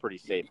under's pretty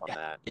safe on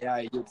that. Yeah,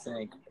 you'd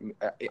think.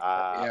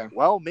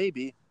 Well,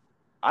 maybe.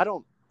 I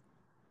don't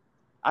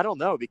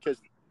know, because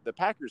the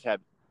Packers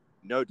have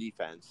no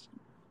defense.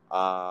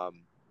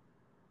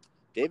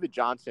 David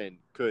Johnson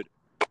could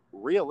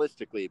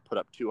realistically put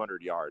up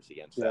 200 yards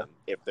against them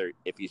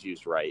if he's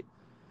used right.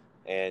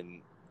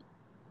 And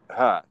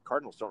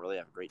Cardinals don't really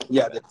have a great defense.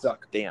 Yeah, they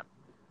suck. Damn.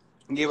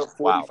 They gave up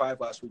 45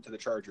 last week to the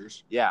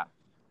Chargers. Yeah.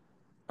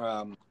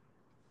 Wow.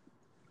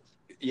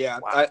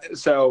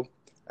 So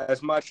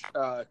as much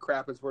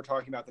crap as we're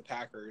talking about the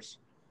Packers,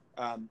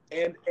 I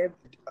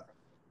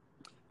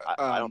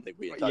don't think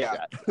we can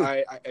touch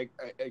that.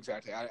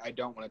 Exactly. I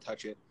don't want to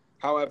touch it.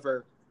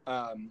 However,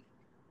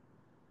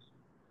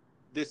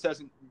 this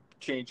doesn't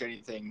change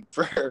anything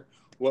for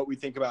what we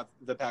think about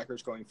the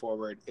Packers going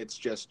forward. It's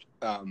just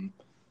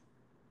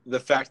the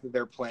fact that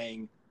they're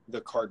playing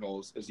the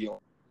Cardinals is the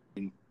only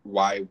reason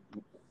why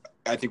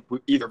I think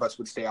either of us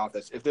would stay off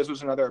this. If this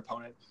was another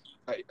opponent,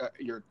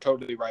 you're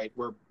totally right.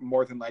 We're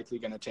more than likely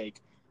going to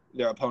take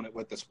their opponent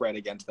with the spread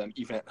against them,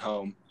 even at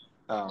home.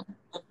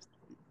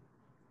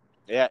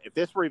 Yeah, if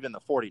this were even the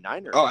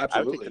 49ers, absolutely.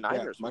 I would take the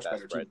Niners much with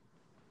that better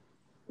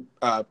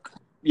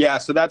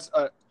spread. So that's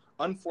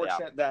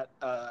unfortunate that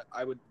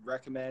I would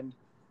recommend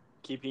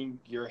keeping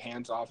your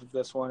hands off of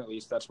this one. At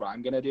least that's what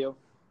I'm going to do.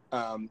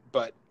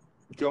 But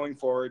going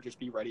forward, just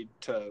be ready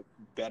to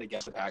bet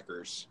against the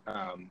Packers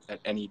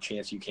at any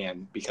chance you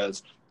can,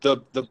 because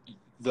the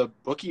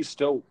bookies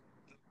still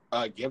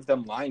give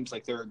them lines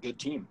like they're a good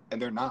team,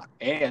 and they're not.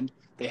 And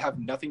they have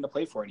nothing to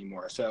play for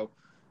anymore. So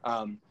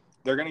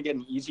they're going to get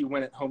an easy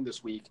win at home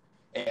this week,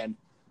 and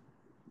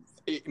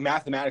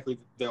mathematically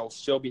they'll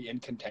still be in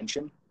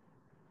contention,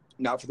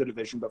 not for the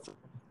division, but for the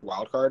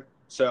wild card.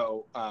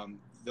 So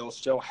they'll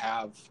still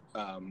have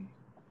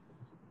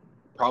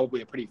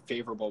probably a pretty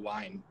favorable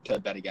line to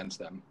bet against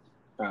them.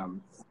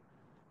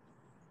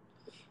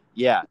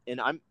 Yeah, and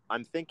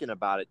I'm thinking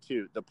about it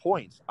too. The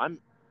points, I'm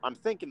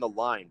thinking the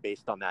line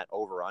based on that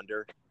over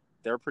under.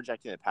 They're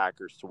projecting the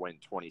Packers to win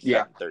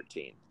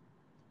 27-13,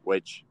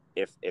 which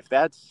if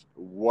that's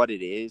what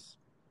it is,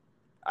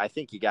 I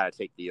think you got to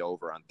take the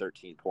over on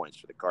 13 points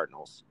for the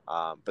Cardinals.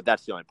 But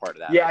that's the only part of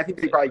that. Yeah, I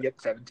think they probably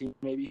get 17,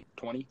 maybe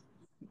 20.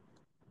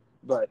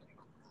 But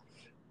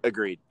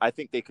agreed. I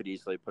think they could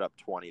easily put up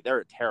 20. They're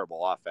a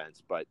terrible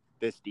offense, but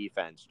this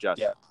defense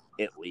just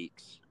it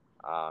leaks.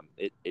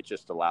 It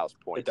just allows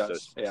points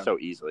so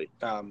easily.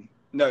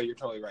 No, you're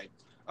totally right.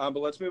 But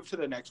let's move to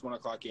the next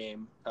 1:00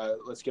 game.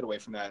 Let's get away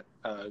from that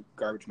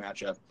garbage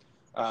matchup.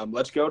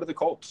 Let's go to the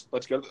Colts.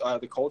 Let's go to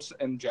the Colts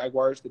and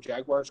Jaguars. The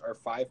Jaguars are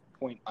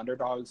 5-point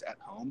underdogs at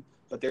home,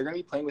 but they're going to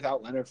be playing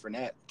without Leonard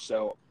Fournette.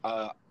 So,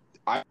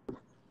 and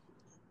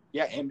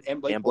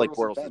Blake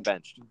Bortles is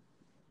benched.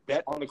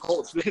 Bet on the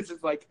Colts. This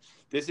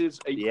is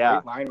a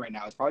great line right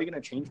now. It's probably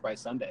going to change by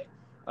Sunday.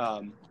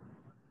 It's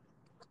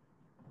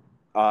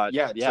probably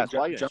going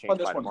to change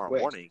by tomorrow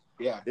morning.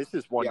 Yeah, this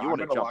is one you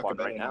want to jump on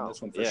right now. On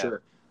this one for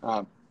sure.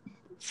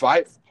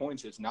 5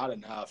 points is not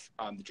enough.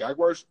 The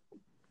Jaguars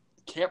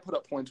can't put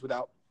up points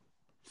without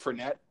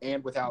Fournette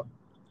and without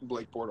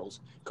Blake Bortles.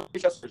 Cody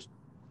Kessler's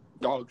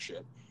dog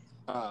shit.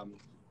 The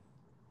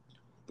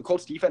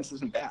Colts defense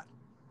isn't bad.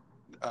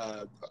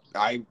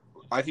 I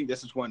think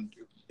this is one.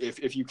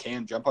 If you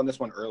can jump on this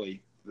one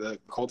early, the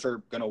Colts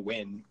are gonna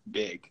win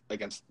big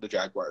against the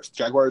Jaguars.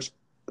 Jaguars,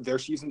 their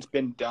season's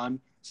been done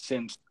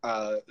since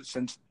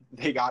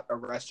they got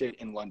arrested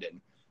in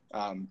London.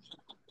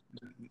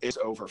 It's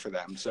over for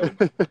them. So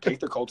take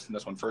the Colts in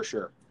this one for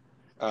sure.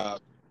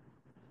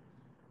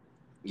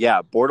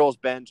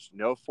 Bortles bench,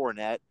 no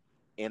Fournette,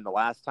 and the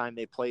last time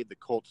they played, the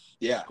Colts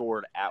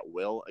scored at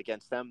will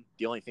against them.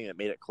 The only thing that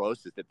made it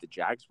close is that the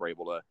Jags were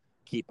able to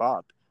keep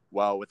up.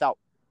 Well, without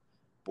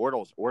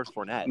Bortles or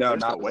Fournette,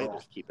 there's no way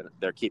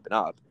they're keeping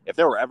up. If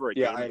there were ever a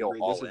game to go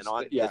all in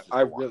on,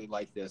 I really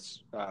like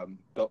this.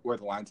 Where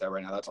the line's at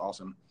right now, that's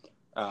awesome.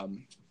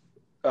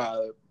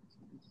 That's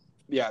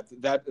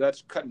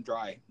cut and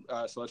dry.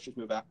 So let's just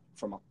move on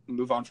from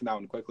that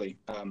one quickly.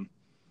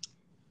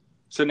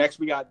 So next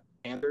we got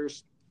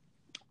Panthers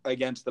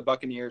against the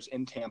Buccaneers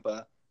in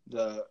Tampa.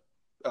 The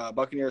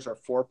Buccaneers are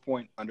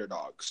 4-point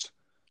underdogs.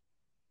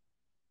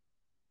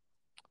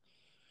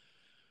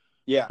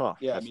 Me too.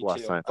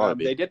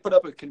 They did put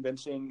up a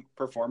convincing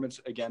performance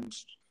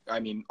against,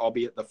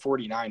 albeit the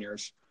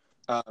 49ers.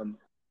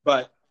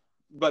 But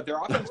their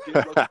offense did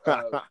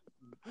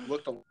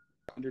looked a lot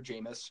under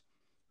Jameis,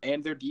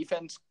 and their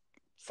defense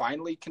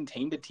finally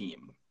contained a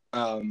team.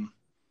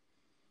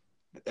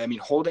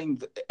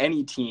 Holding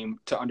any team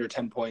to under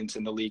 10 points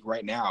in the league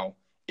right now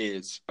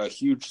is a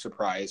huge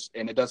surprise,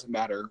 and it doesn't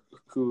matter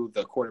who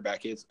the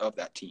quarterback is of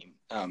that team.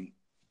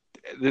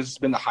 This has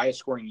been the highest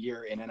scoring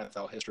year in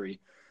NFL history.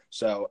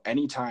 So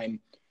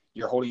anytime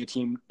you're holding a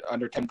team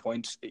under 10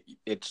 points,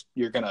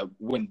 you're going to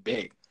win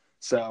big.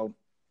 So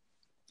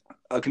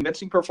a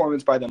convincing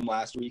performance by them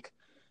last week.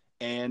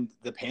 and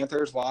the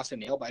Panthers lost a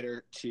nail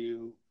biter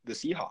to the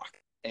Seahawks,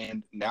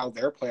 and now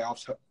their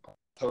playoffs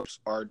hopes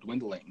are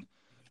dwindling.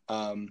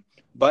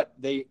 But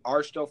they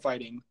are still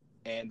fighting,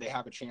 and they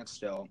have a chance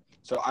still.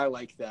 So I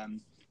like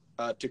them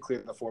to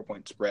clear the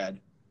 4-point spread.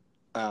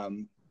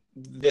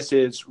 This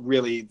is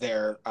really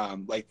their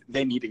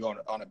they need to go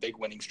on a big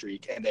winning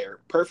streak, and they're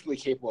perfectly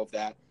capable of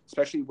that,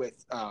 especially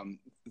with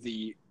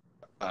the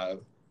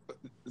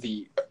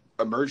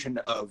immersion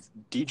of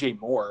DJ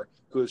Moore,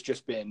 who has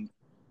just been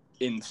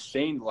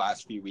insane the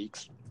last few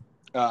weeks.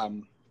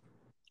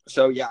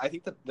 So yeah, I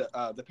think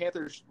that the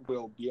Panthers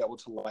will be able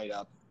to light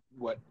up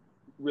what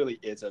really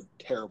is a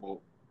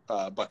terrible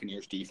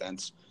Buccaneers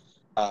defense.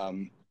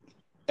 And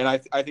I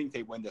think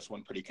they win this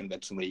one pretty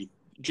convincingly.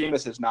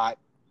 Jameis is not.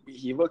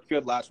 He looked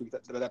good last week.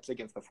 That's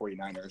against the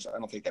 49ers. I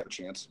don't think they have a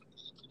chance.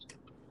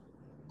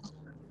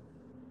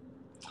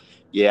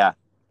 Yeah,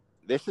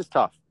 this is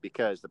tough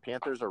because the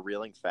Panthers are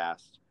reeling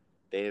fast.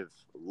 They've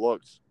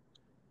looked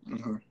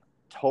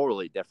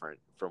totally different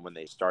from when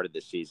they started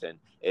this season.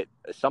 It's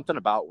something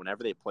about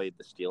whenever they played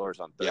the Steelers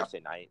on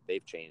Thursday night,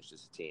 they've changed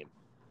as a team.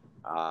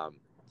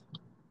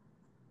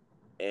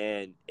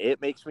 And it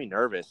makes me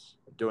nervous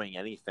doing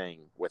anything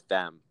with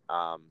them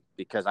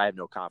because I have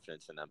no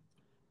confidence in them.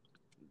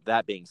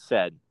 That being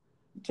said,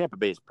 Tampa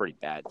Bay is a pretty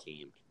bad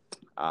team.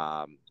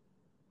 The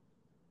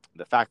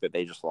fact that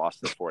they just lost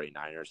to the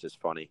 49ers is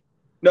funny.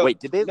 No, wait,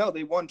 did they? No,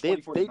 they won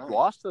 24-9. They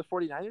lost to the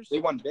 49ers? They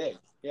won big,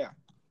 yeah.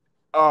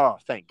 Oh,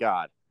 thank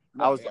God.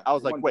 No, I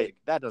was like, wait, big.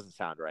 that doesn't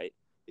sound right.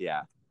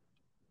 Yeah.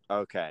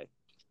 Okay.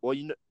 Well,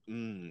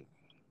 I'm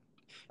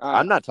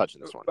not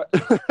touching this one.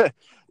 But...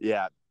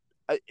 yeah.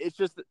 It's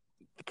just that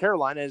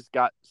Carolina's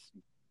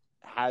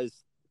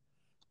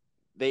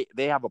they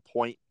have a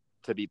point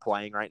to be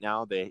playing right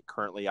now. They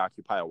currently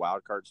occupy a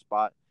wild card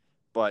spot,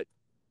 but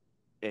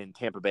in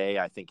Tampa Bay,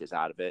 I think is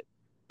out of it.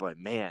 But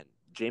man,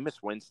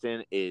 Jameis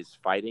Winston is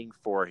fighting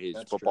for his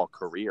football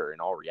career in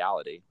all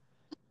reality.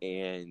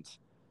 And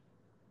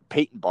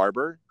Peyton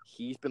Barber,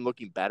 he's been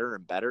looking better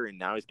and better, and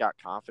now he's got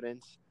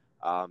confidence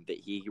that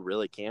he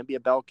really can be a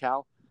bell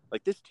cow.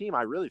 Like this team,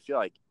 I really feel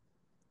like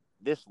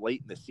this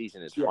late in the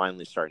season is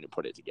finally starting to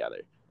put it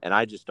together. And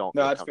I just don't.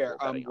 No, that's fair.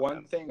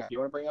 One thing you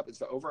want to bring up is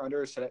the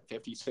over/under is set at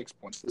 56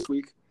 points this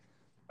week.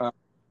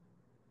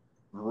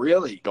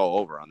 Really? Go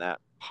over on that.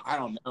 I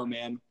don't know,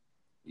 man.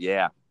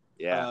 Yeah.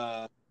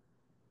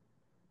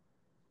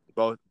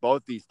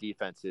 Both these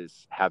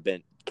defenses have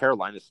been.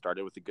 Carolina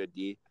started with a good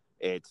D.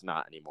 It's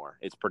not anymore.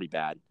 It's pretty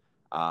bad.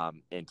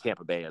 And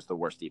Tampa Bay is the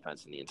worst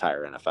defense in the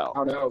entire NFL.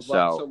 I don't know.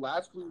 So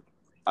last week.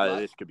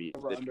 This could be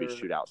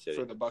shootout city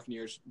for the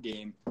Buccaneers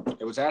game.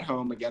 It was at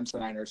home against the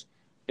Niners.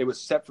 It was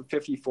set for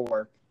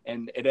 54,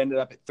 and it ended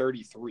up at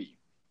 33.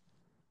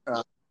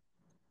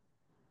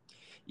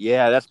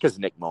 Yeah, that's because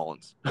Nick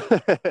Mullins.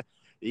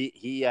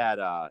 he had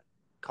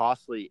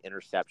costly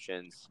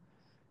interceptions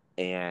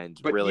and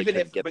really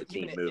couldn't get the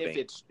team moving. If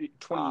it's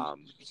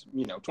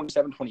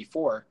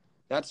 27-24,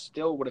 that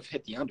still would have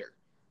hit the under.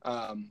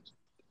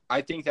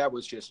 I think that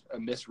was just a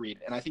misread,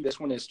 and I think this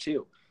one is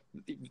too.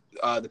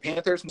 The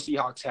Panthers and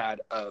Seahawks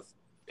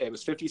it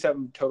was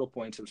 57 total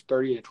points. It was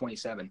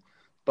 30-27,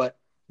 but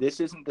this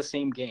isn't the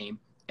same game,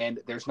 and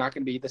there's not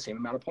going to be the same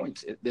amount of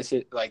points. This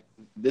is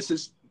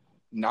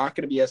not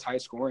going to be as high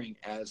scoring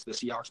as the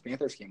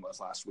Seahawks-Panthers game was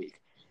last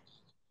week.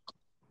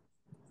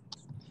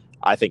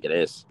 I think it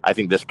is. I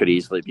think this could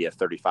easily be a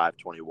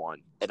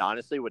 35-21. And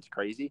honestly, what's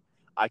crazy,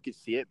 I could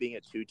see it being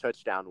a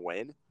 2-touchdown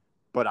win,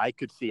 but I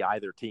could see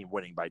either team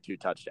winning by 2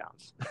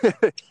 touchdowns.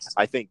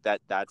 I think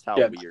that's how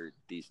weird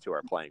these two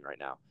are playing right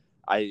now.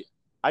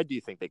 I do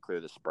think they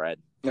clear the spread.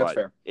 That's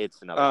fair.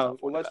 It's another.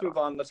 Well, let's move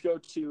on. Let's go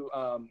to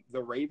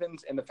the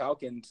Ravens and the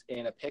Falcons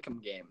in a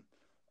pick'em game.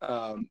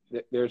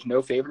 There's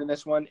no favorite in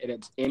this one, and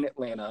it's in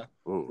Atlanta,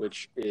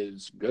 which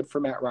is good for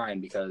Matt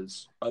Ryan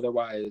because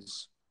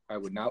otherwise I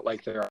would not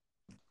like their.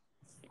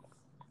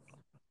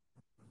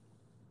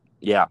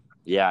 Yeah.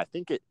 I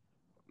think it.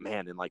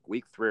 Man, in like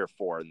week 3 or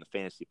 4 in the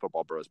Fantasy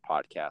Football Bros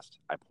podcast,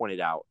 I pointed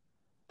out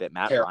that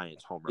Matt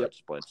Ryan's home road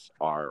splits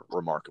are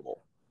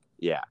remarkable.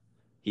 Yeah,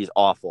 he's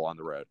awful on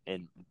the road,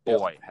 and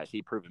boy, has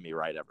he proven me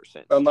right ever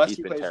since. Unless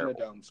he plays in the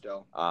dome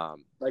still.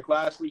 Like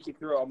last week, he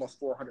threw almost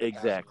 400.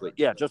 Exactly.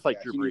 Yeah, just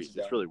like Drew Brees.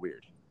 It's really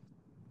weird.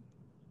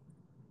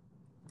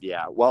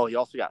 Yeah. Well, he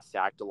also got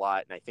sacked a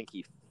lot, and I think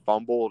he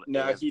fumbled and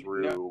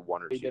threw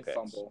 1 or 2 picks. He did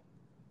fumble.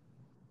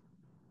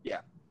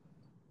 Yeah.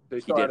 So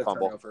he did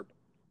fumble. Turnover.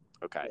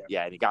 Okay.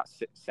 Yeah, and he got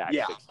sacked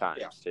 6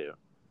 times too.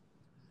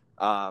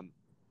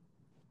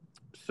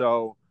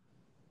 So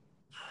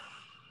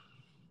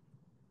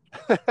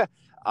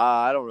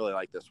I don't really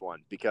like this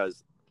one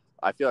because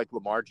I feel like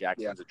Lamar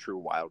Jackson's a true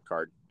wild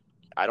card.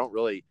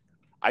 We're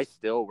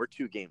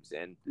 2 games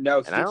in. No,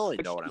 and I don't really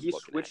know what I'm looking at here.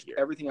 He switched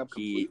everything up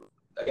completely.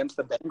 Against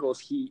the Bengals,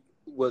 he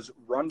was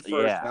run first,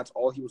 and that's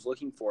all he was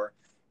looking for.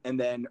 And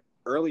then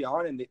early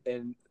on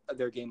in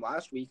their game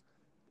last week,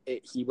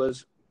 he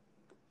was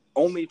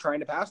only trying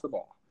to pass the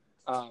ball.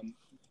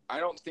 I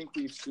don't think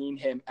we've seen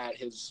him at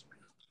his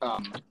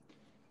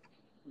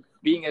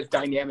being as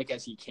dynamic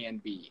as he can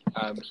be.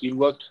 He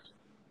looks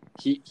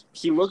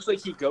like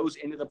he goes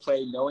into the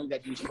play knowing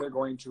that he's either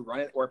going to run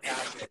it or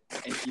pass it,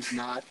 and he's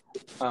not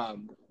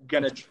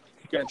gonna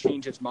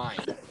change his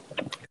mind.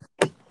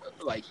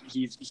 Like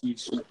he's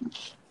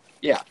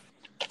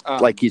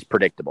like he's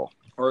predictable,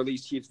 or at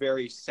least he's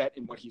very set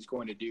in what he's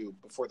going to do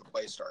before the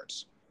play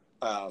starts.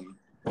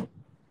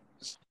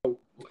 So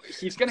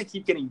he's going to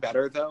keep getting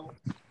better though,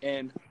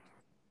 and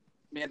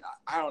man,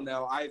 I don't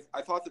know. I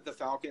thought that the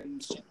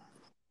Falcons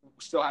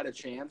still had a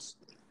chance,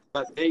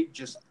 but they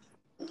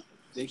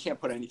can't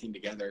put anything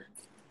together.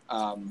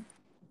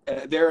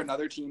 They're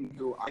another team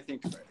who I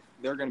think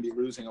they're going to be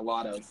losing a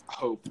lot of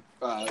hope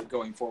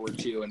going forward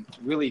too, and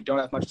really don't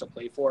have much to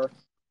play for.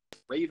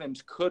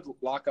 Ravens could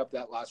lock up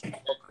that last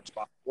wildcard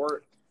spot,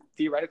 or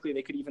theoretically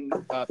they could even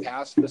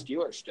pass the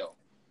Steelers still.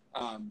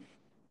 And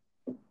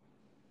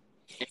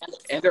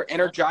they're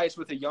energized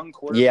with a young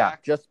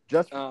quarterback. Yeah,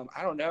 just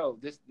I don't know.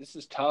 This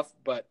is tough,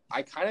 but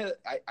I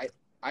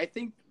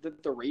think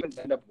that the Ravens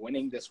end up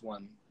winning this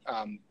one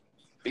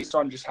based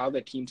on just how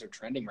the teams are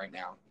trending right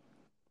now.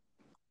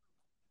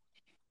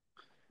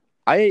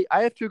 I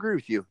have to agree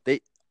with you.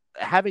 They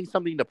having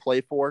something to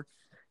play for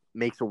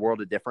makes a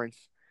world of difference.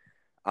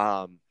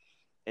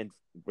 And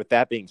with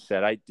that being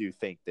said, I do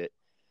think that,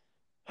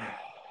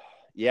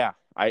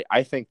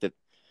 I think that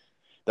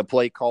the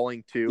play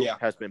calling too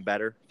has been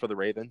better for the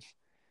Ravens.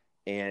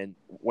 And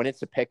when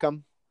it's a pick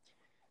 'em,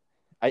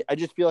 I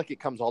just feel like it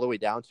comes all the way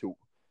down to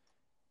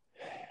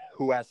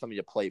who has something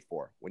to play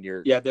for when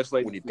you're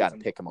when you've got to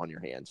pick 'em on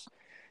your hands.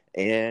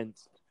 And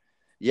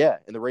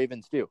and the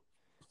Ravens do.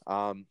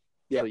 So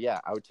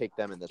I would take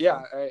them in this.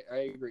 Yeah, one.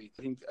 I agree.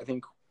 I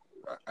think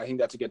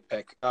that's a good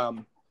pick.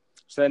 So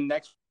then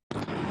next,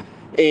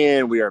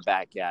 and we are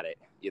back at it.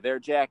 You there,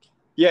 Jack?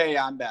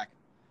 Yeah, I'm back.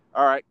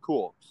 All right,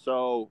 cool.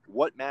 So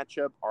what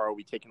matchup are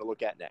we taking a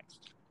look at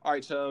next? All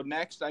right, so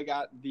next I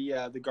got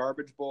the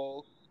Garbage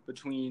Bowl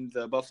between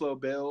the Buffalo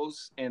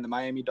Bills and the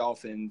Miami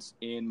Dolphins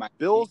in my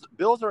Bills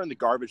are in the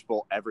Garbage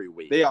Bowl every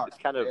week. They are.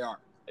 They are.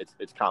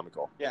 It's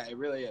comical. Yeah, it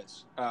really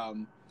is.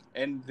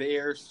 And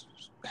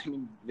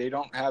they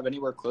don't have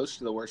anywhere close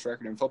to the worst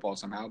record in football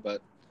somehow,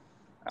 but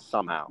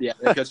somehow. Yeah,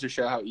 it goes to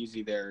show how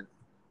easy their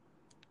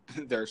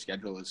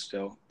schedule is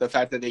still. The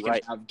fact that they can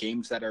have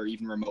games that are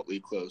even remotely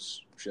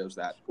close shows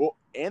that. Well,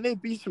 and they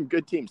beat some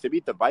good teams. They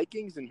beat the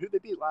Vikings, and who they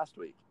beat last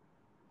week?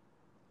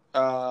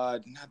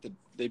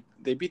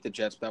 They beat the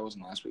Jets, but that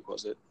wasn't last week,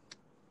 was it?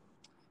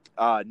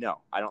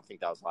 No, I don't think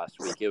that was last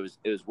week. It was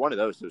one of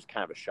those. It was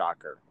kind of a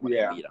shocker when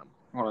they beat them.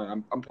 Hold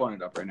on, I'm pulling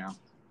it up right now.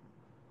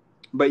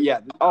 But yeah.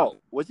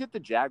 Was it the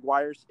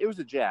Jaguars? It was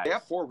the Jags. They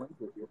have 4 wins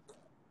this year.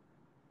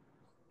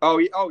 Oh,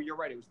 you're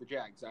right. It was the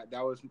Jags. That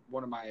was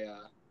one of my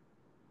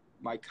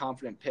my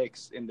confident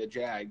picks in the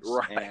Jags.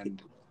 Right.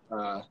 And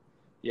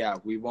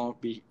we won't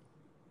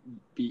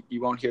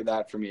you won't hear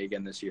that from me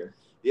again this year.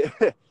 Yeah.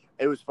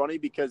 It was funny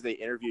because they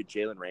interviewed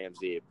Jalen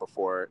Ramsey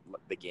before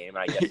the game.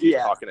 I guess he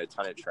was talking a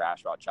ton of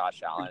trash about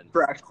Josh Allen.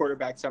 Trash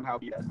quarterback somehow.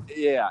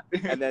 Yeah.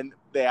 And then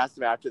they asked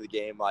him after the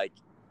game,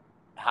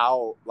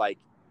 how,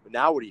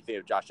 now what do you think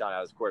of Josh Allen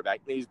as a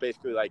quarterback? And he's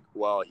basically like,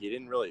 well, he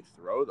didn't really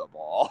throw the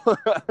ball.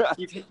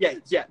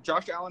 Yeah.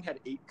 Josh Allen had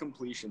 8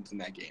 completions in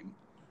that game.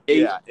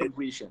 8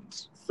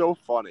 completions. So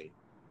funny.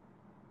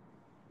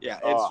 Yeah,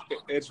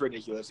 it's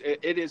ridiculous.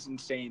 It is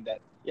insane that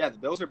the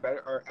Bills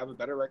have a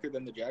better record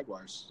than the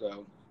Jaguars.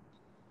 So,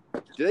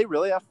 do they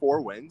really have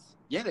 4 wins?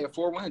 Yeah, they have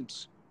 4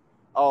 wins.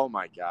 Oh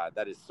my God,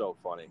 that is so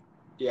funny.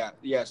 Yeah.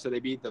 So they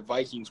beat the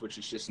Vikings, which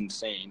is just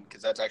insane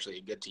because that's actually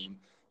a good team.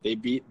 They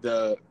beat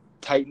the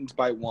Titans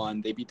by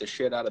 1. They beat the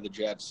shit out of the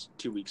Jets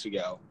 2 weeks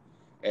ago,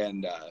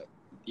 and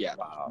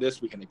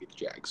this weekend they beat the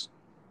Jags.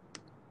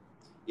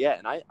 Yeah,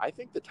 and I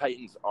think the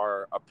Titans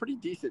are a pretty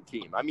decent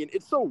team. I mean,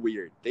 it's so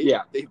weird.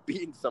 They've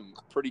beaten some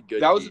pretty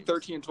good That was teams. a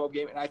 13-12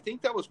 game, and I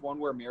think that was one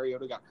where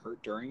Mariota got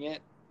hurt during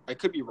it. I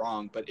could be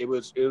wrong, but it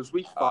was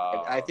week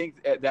 5. I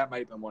think that might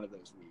have been one of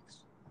those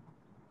weeks.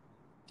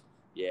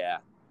 Yeah,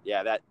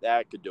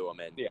 that could do them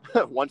in.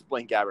 Yeah. Once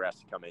Blaine Gabbert has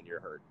to come in, you're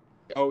hurt.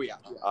 Oh, yeah.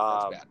 That's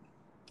bad.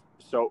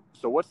 So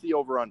what's the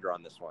over-under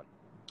on this one?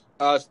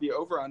 So the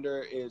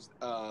over-under is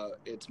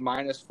it's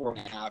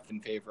 -4.5 in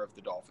favor of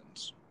the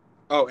Dolphins.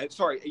 Oh,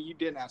 sorry, you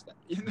didn't ask that.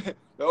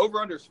 The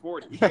over-under is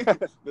 40.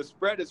 The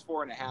spread is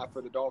 4.5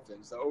 for the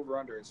Dolphins. The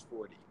over-under is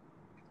 40.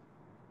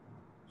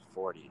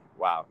 40.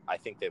 Wow. I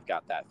think they've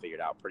got that figured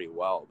out pretty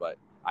well, but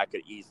I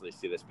could easily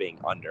see this being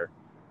under.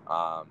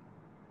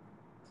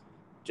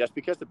 Just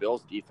because the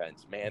Bills'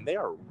 defense, man, they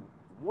are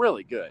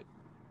really good.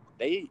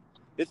 This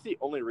is the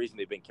only reason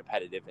they've been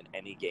competitive in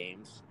any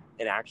games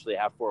and actually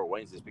have 4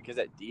 wins is because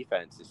that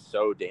defense is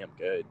so damn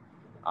good.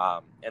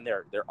 And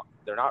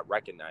they're not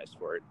recognized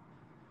for it.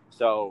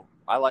 So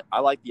I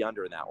like the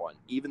under in that one.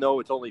 Even though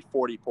it's only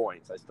 40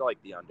 points, I still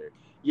like the under.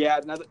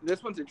 Yeah, now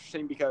this one's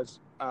interesting because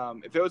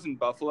if it was in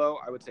Buffalo,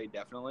 I would say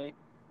definitely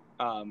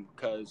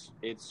because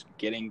it's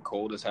getting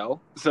cold as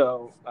hell.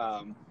 So,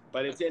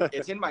 but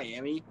it's in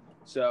Miami,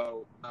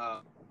 so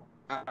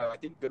I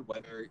think good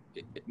weather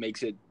it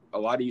makes it a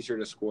lot easier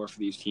to score for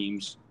these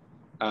teams.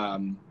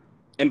 And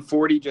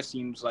 40 just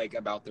seems like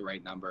about the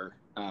right number.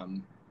 I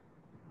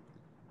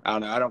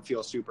don't know. I don't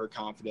feel super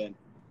confident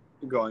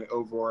going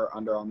over or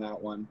under on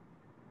that one.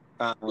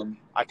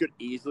 I could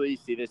easily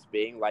see this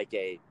being like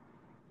a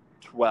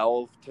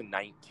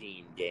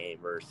 12-19 game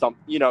or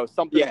something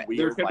weird.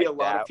 There's going to be a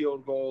lot that. of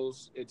field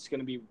goals. It's going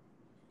to be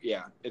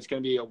a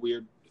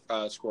weird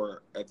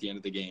score at the end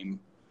of the game.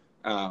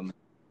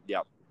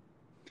 Yep.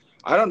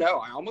 I don't know.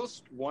 I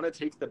almost want to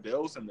take the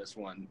Bills in this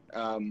one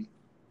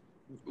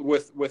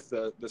with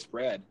the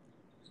spread,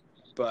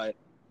 but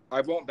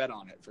I won't bet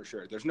on it for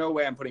sure. There's no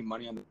way I'm putting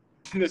money on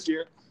this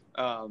year.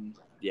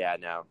 Yeah,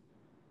 no.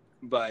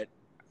 But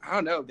I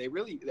don't know. They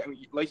really,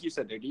 like you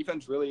said, their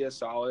defense really is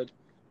solid.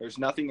 There's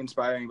nothing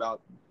inspiring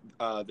about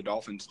the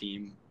Dolphins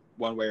team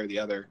one way or the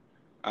other.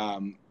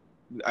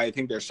 I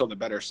think they're still the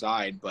better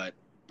side, but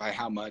by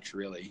how much,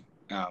 really?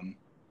 Not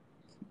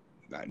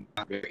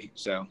very.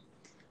 So,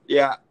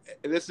 yeah,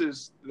 this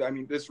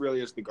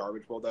really is the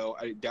garbage bowl, though.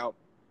 I doubt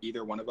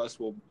either one of us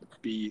will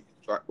be,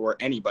 or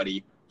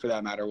anybody for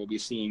that matter, will be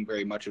seeing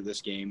very much of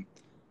this game.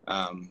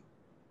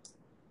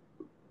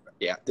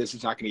 This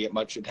is not going to get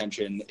much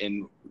attention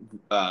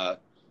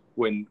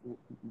when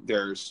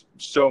there's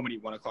so many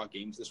 1 o'clock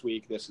games this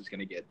week. This is going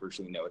to get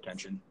virtually no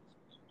attention.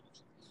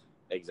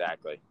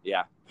 Exactly.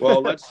 Yeah.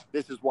 Well,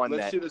 this is one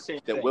do the same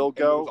that thing will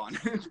go on.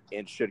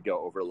 and should go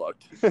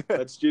overlooked.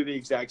 Let's do the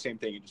exact same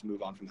thing and just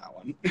move on from that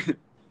one.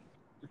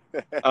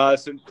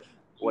 So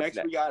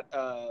next we got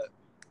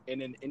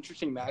in an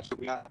interesting matchup,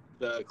 we got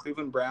the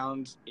Cleveland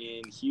Browns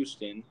in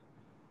Houston,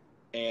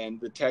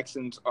 and the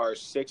Texans are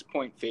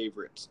 6-point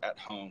favorites at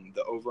home.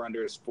 The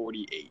over-under is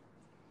 48.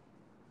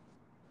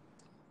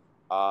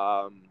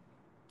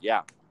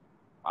 Yeah,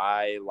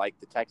 I like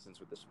the Texans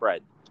with the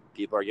spread.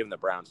 People are giving the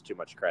Browns too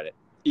much credit.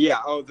 Yeah.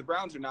 Oh, the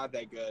Browns are not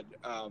that good.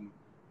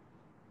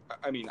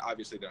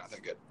 Obviously they're not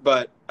that good,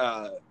 but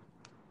I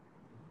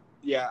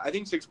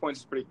think 6 points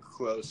is pretty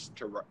close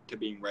to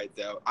being right,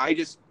 though.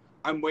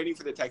 I'm waiting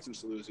for the Texans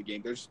to lose a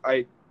game.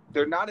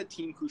 They're not a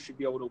team who should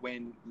be able to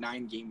win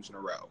 9 games in a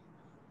row.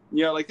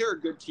 They're a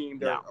good team.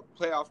 They're a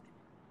playoff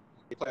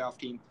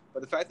team,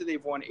 but the fact that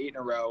they've won 8 in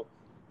a row,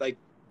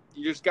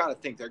 you just got to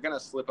think they're going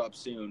to slip up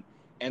soon.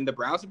 And the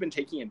Browns have been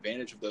taking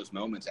advantage of those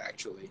moments,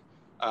 actually.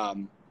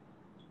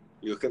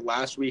 You look at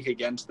last week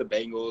against the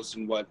Bengals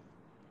and what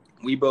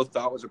we both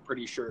thought was a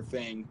pretty sure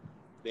thing.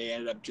 They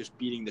ended up just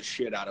beating the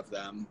shit out of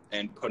them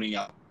and putting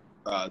up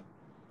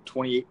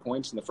 28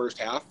 points in the first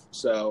half.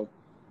 So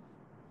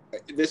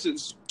this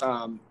is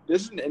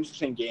an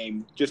interesting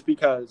game just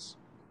because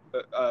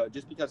of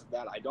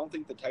that. I don't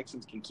think the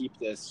Texans can keep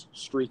this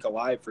streak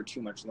alive for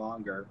too much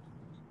longer.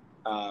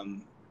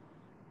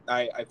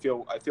 I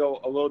feel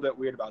a little bit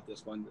weird about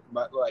this one,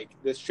 but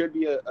this should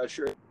be a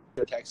sure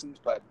the Texans,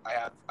 but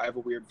I have a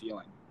weird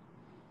feeling.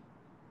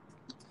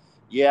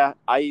 Yeah,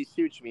 I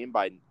see what you mean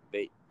by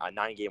a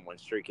 9-game win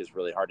streak is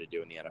really hard to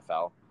do in the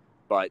NFL,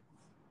 but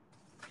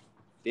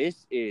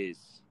this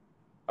is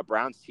a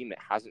Browns team that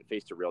hasn't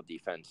faced a real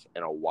defense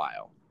in a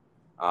while.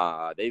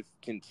 They've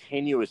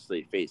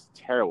continuously faced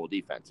terrible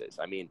defenses.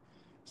 I mean,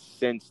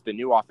 since the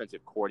new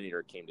offensive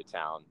coordinator came to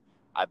town,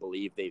 I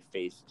believe they've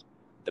faced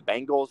the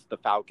Bengals, the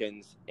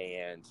Falcons,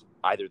 and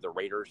either the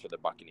Raiders or the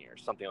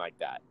Buccaneers, something like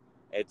that.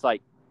 It's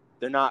like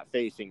they're not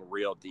facing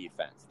real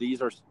defense.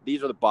 These are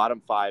the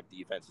bottom 5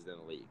 defenses in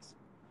the leagues.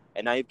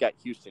 And now you've got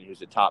Houston,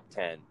 who's a top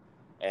 10.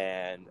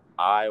 And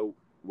I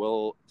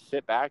will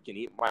sit back and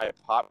eat my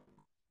pop.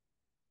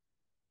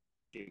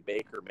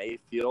 Baker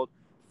Mayfield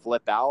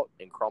flip out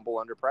and crumble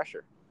under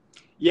pressure.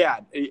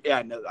 Yeah.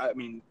 No, I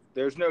mean,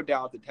 there's no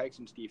doubt the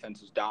Texans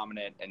defense is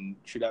dominant and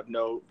should have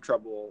no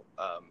trouble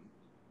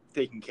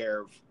taking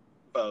care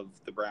of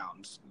the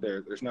Browns.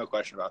 There's no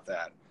question about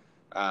that.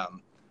 I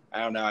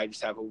don't know. I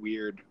just have a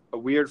weird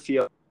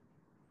feel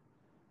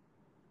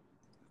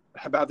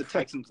about the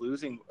Texans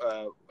losing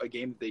a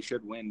game that they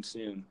should win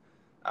soon.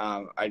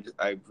 I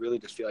really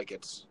just feel like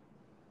it's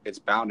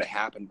bound to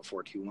happen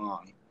before too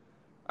long.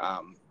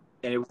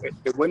 And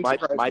it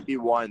wouldn't might be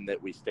one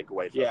that we stick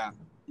away from.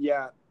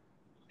 Yeah.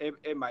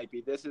 It might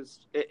be. It's an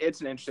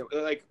interesting.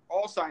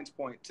 All signs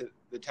point to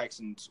the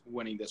Texans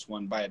winning this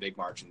one by a big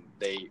margin.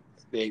 They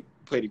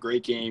played a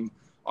great game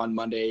on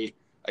Monday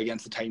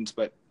against the Titans,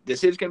 but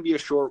this is going to be a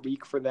short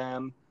week for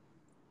them.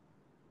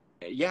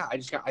 Yeah,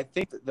 I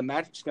think that the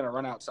magic's going to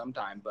run out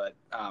sometime, but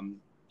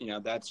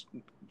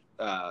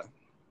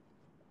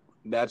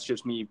that's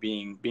just me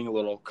being a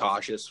little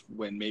cautious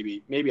when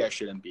maybe I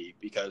shouldn't be,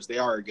 because they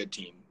are a good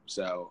team.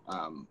 So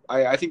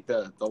I think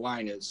the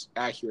line is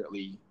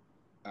accurately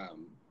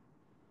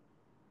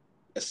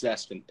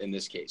assessed in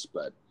this case,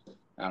 but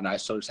I don't know. I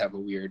still just have a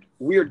weird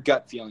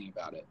gut feeling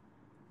about it.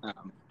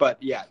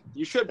 But yeah,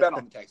 you should bet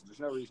on the Texans. There's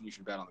no reason you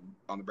should bet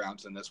on the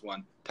Browns in this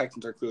one.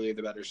 Texans are clearly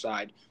the better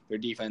side. Their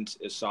defense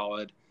is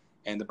solid,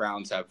 and the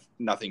Browns have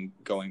nothing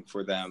going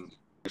for them on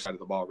their side of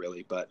the ball,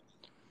 really. But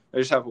I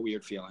just have a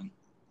weird feeling.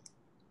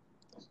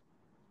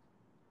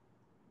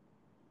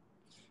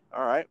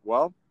 All right.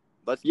 Well,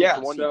 let's get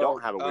to one you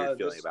don't have a weird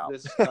feeling about.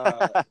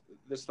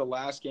 is the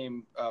last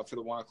game for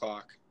the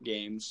 1:00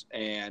 games,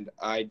 and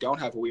I don't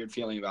have a weird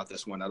feeling about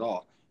this one at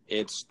all.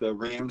 It's the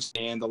Rams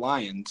and the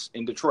Lions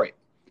in Detroit.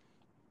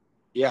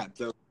 Yeah,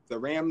 the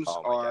Rams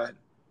are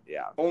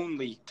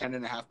only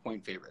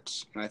 10.5-point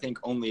favorites, and I think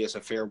only is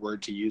a fair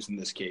word to use in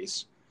this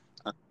case.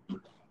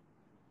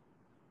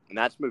 And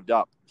that's moved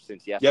up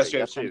since yesterday.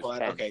 Yes, 10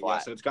 flat. Okay, flat. Yeah,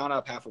 so it's gone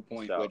up half a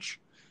point, which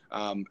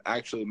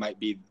actually might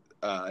be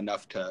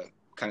enough to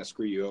kind of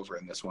screw you over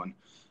in this one.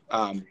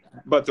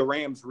 But the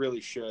Rams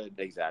really should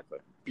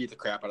beat the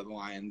crap out of the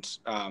Lions.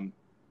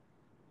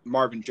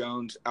 Marvin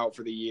Jones out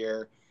for the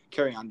year.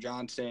 Kerryon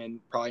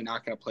Johnson probably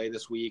not going to play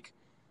this week.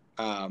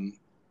 Aqib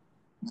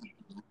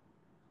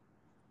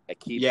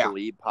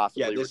Talib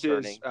possibly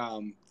returning.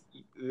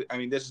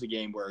 This is a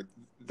game where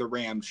the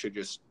Rams should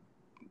just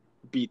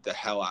beat the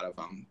hell out of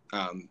them.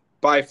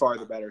 By far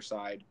the better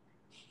side.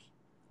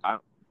 I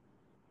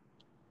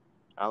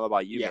don't know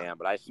about you, man,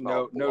 but I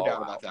smell no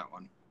doubt about that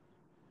one.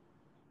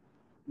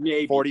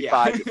 Maybe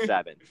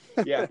 45-7.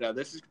 Yeah, no,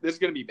 this is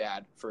going to be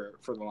bad for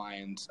the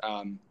Lions.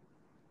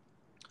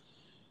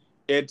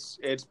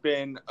 It's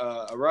been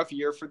a rough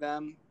year for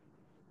them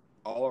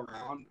all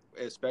around,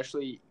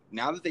 especially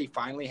now that they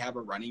finally have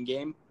a running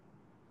game.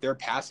 Their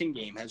passing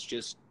game has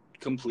just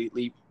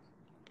completely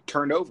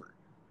turned over.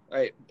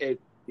 Right?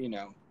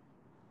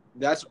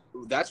 That's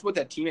what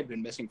that team had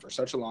been missing for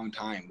such a long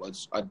time,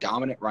 was a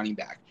dominant running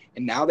back.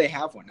 And now they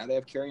have one. Now they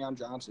have Kerryon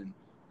Johnson,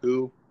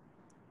 who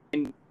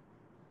can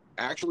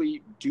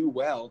actually do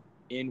well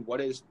in what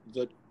is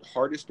the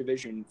hardest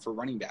division for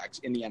running backs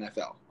in the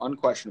NFL.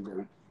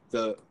 Unquestionably,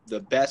 the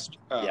best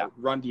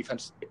run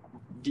defense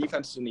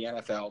in the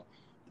NFL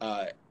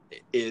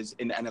is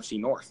in the NFC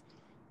North.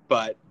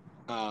 But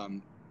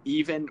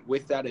even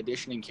with that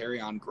addition in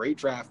Kerryon, great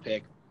draft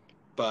pick,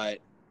 but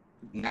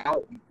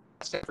now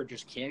Stafford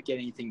just can't get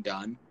anything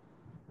done,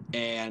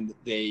 and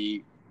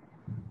I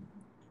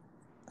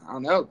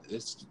don't know.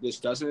 This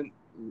doesn't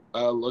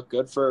look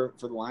good for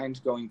the Lions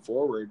going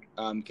forward,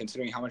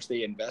 considering how much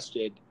they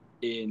invested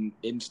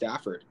in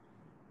Stafford.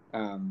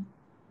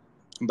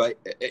 But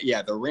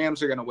yeah, the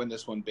Rams are going to win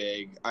this one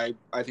big. I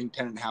think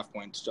 10.5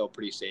 points still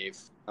pretty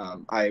safe.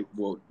 I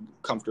will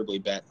comfortably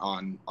bet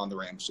on the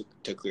Rams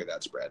to clear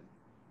that spread.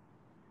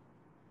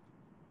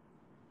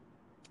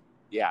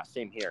 Yeah,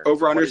 same here.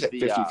 Over-under's at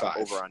 55.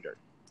 Over-under.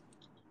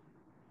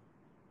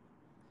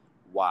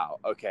 Wow.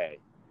 Okay.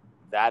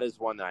 That is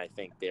one that I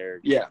think they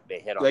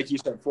hit on. Like you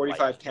said,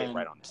 45-10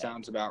 right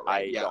sounds about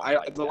right.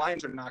 The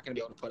Lions are not going to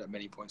be able to put up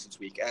many points this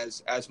week.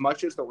 As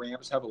much as the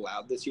Rams have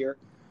allowed this year,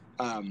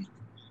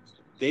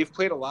 they've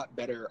played a lot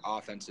better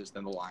offenses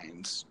than the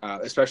Lions,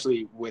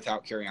 especially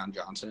without Kerryon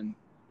Johnson.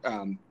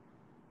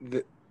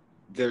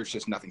 There's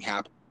just nothing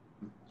happening.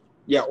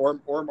 Yeah, or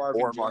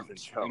Marvin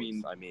Jones.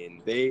 I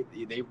mean, they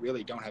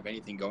really don't have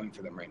anything going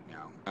for them right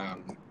now.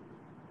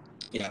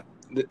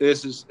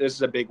 This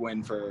is a big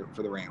win for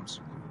the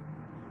Rams.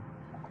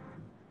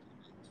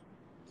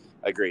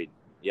 Agreed.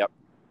 Yep.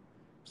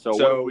 So what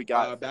do we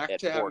got back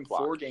to having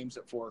 4 games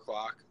at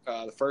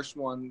 4:00. The first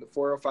one, the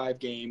 4:05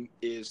 game,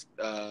 is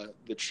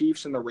the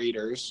Chiefs and the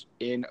Raiders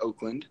in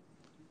Oakland,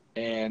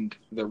 and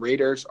the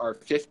Raiders are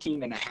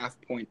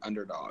 15.5-point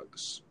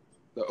underdogs.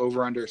 The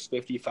over/under is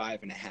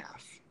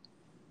 55.5.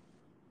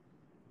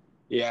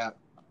 Yeah.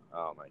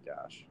 Oh my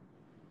gosh.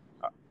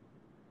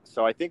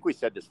 So I think we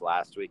said this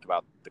last week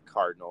about the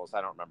Cardinals.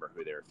 I don't remember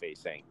who they were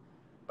facing,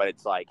 but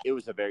it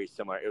was a very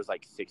similar. It was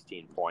like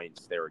 16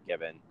 points they were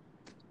given.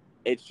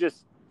 It's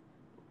just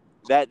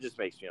that just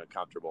makes me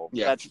uncomfortable.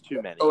 Yeah, that's too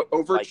many.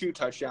 Over 2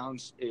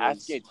 touchdowns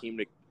asking a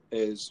team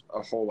is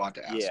a whole lot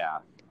to ask. Yeah,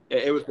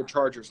 it was the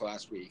Chargers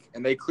last week,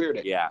 and they cleared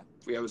it. Yeah,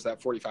 it was that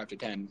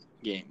 45-10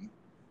 game,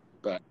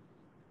 but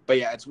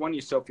yeah, it's one you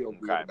still feel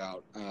weird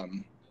about.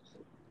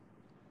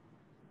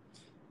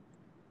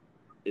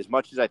 As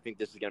much as I think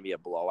this is going to be a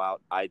blowout,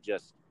 I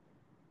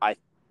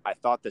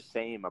thought the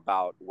same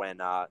about when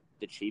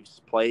the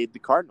Chiefs played the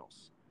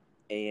Cardinals,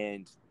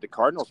 and the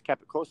Cardinals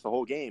kept it close the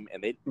whole game,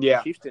 and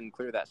the Chiefs didn't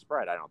clear that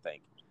spread, I don't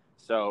think.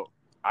 So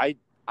I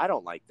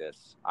don't like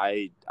this.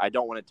 I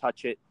don't want to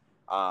touch it.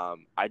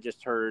 I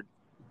just heard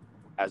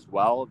as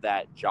well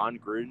that John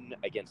Gruden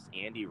against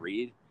Andy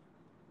Reid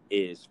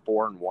is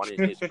 4-1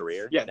 in his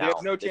career. Yeah, they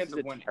have no chance of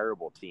winning. This is a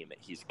terrible team that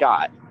he's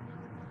got.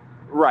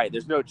 Right,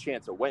 there's no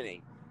chance of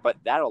winning. But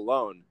that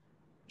alone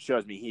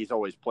shows me he's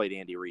always played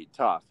Andy Reid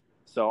tough.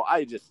 So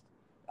I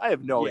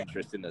have no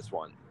interest in this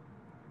one.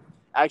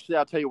 Actually,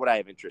 I'll tell you what I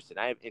have interest in.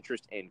 I have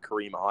interest in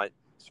Kareem Hunt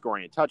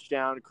scoring a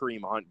touchdown, Kareem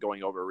Hunt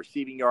going over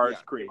receiving yards,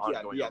 Kareem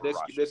Hunt going over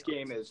rushing this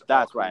game yards. is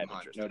that's why I have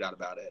interest. No doubt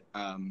about it.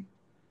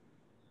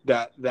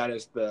 That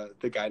is the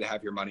guy to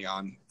have your money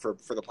on for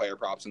the player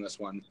props in this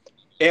one.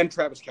 And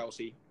Travis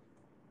Kelce,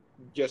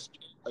 just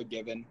a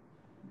given.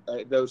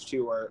 Those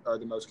two are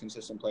the most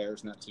consistent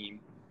players in that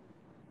team.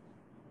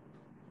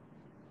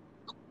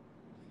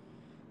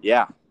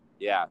 Yeah.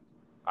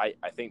 I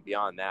think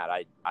beyond that,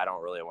 I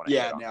don't really want to.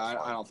 Yeah, no,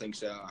 I don't think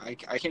so. I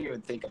can't even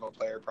think of a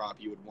player prop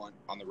you would want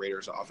on the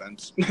Raiders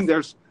offense.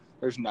 There's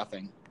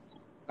nothing.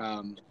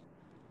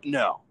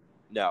 No,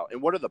 No.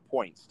 And what are the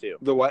points too?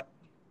 The what?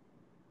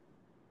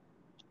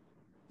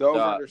 The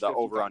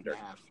over-under.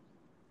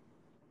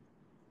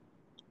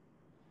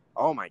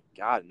 Oh my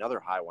God, another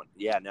high one.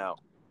 Yeah, no.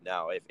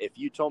 If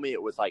you told me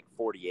it was like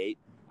 48,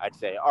 I'd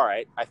say, all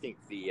right, I think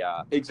the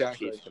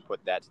Chiefs can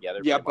put that together.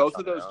 Yeah, both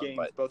of those games,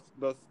 but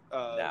both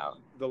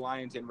the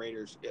Lions and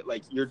Raiders,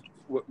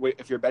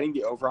 if you're betting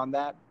the over on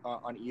that,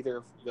 on either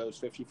of those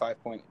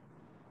 55-point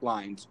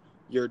lines,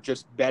 you're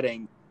just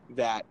betting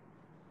that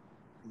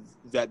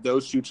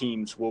those two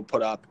teams will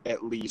put up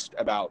at least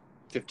about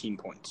 15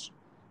 points.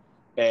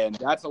 And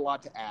that's a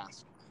lot to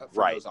ask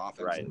for those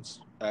offenses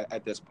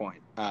at this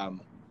point.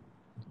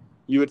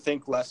 You would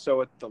think less so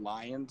with the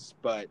Lions,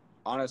 but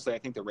honestly, I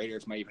think the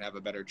Raiders might even have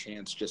a better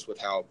chance just with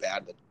how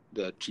bad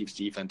the Chiefs'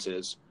 defense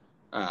is.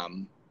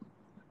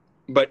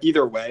 But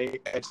either way,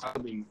 it's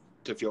something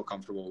to feel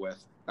comfortable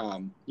with.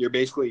 You're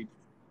basically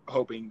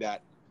hoping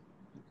that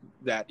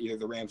either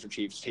the Rams or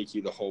Chiefs take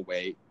you the whole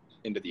way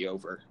into the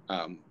over,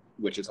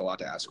 which is a lot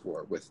to ask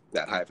for with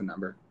that high of a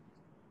number.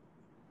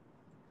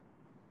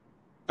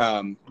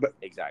 But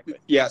exactly.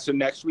 Yeah, so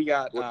next we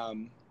got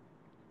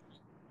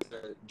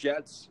the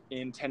Jets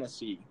in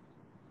Tennessee.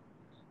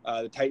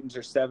 The Titans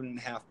are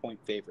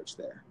 7.5-point favorites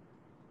there.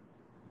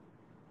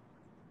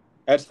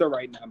 That's the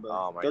right number.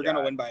 Oh They're going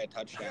to win by a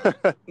touchdown.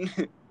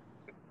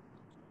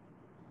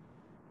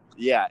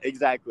 Yeah,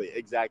 exactly.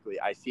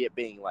 I see it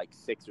being like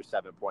 6 or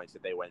 7 points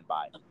that they win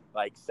by.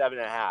 Like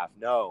 7.5.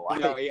 No, I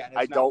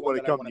don't want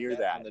to come near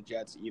that. On the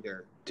Jets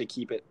either to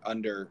keep it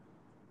under,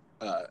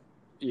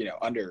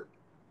 under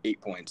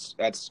 8 points.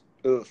 That's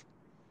ugh.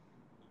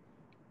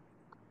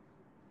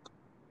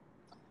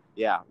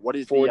 Yeah, what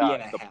is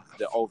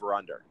the over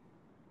under?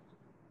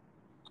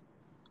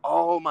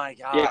 Oh my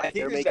God! Yeah, I think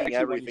they're making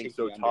everything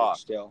so tough.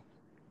 Still,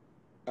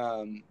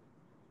 the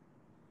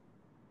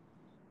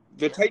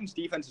Titans'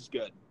 defense is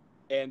good,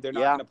 and they're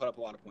not going to put up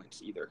a lot of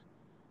points either.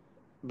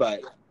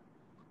 But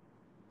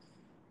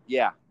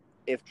yeah,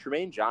 if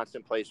Tremaine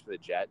Johnson plays for the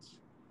Jets,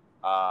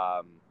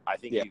 I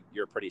think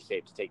you're pretty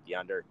safe to take the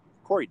under.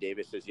 Corey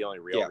Davis is the only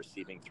real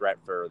receiving threat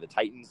for the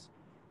Titans.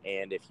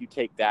 And if you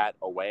take that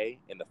away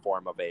in the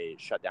form of a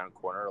shutdown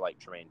corner like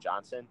Tremaine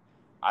Johnson,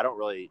 I don't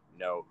really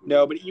know who.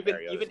 No, but even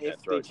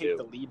if they take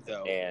the lead,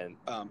 though, and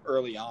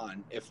early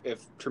on, if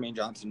Tremaine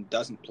Johnson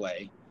doesn't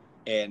play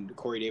and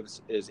Corey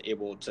Davis is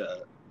able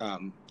to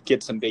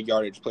get some big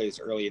yardage plays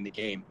early in the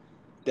game,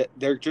 that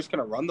they're just going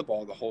to run the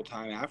ball the whole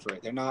time after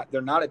it. They're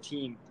not a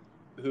team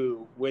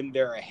who, when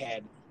they're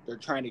ahead, they're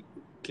trying to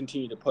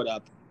continue to put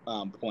up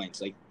points.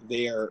 Like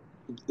they are.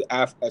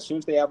 As soon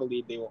as they have a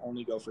lead, they will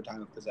only go for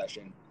time of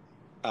possession,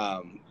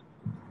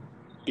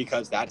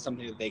 because that's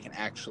something that they can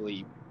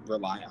actually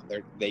rely on.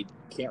 They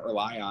can't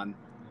rely on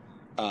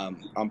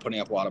putting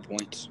up a lot of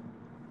points.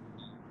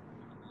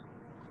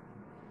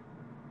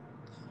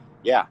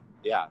 Yeah,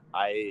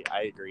 I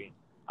agree.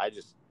 I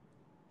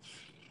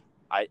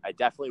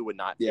definitely would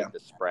not take the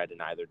spread in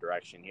either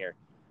direction here.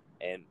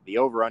 And the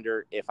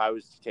over-under, if I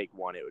was to take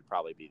one, it would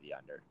probably be the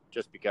under,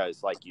 just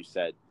because, like you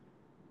said,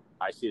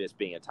 I see this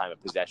being a time of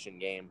possession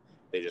game.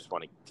 They just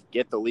want to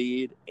get the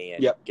lead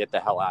and get the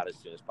hell out as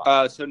soon as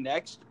possible. So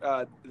next,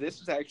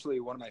 this is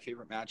actually one of my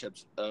favorite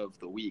matchups of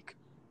the week.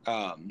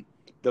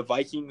 The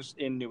Vikings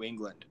in New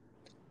England.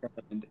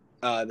 And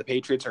the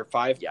Patriots are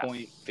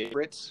 5-point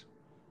favorites.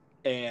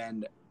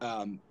 And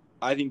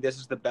I think this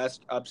is the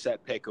best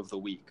upset pick of the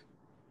week.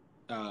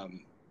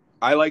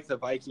 I like the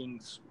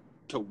Vikings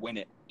to win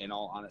it, in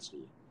all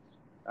honesty.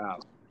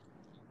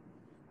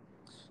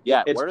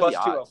 Yeah, it's where plus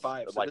are the odds?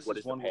 205. So like, what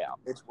is the payout?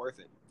 It's worth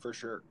it for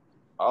sure.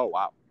 Oh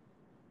wow!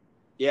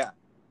 Yeah,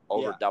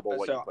 over double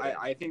what you put in.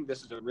 I think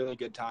this is a really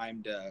good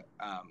time to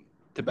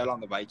bet on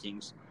the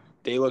Vikings.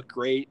 They look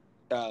great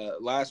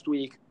last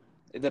week.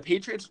 The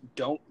Patriots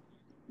don't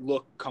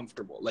look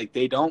comfortable. Like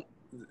they don't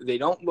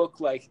look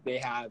like they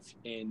have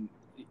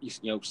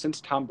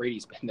since Tom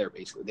Brady's been there.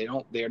 Basically,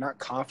 they're not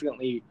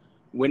confidently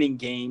winning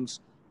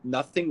games.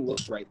 Nothing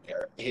looks right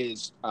there. He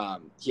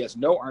has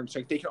no arm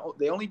strength.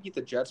 They only beat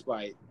the Jets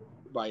by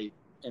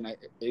it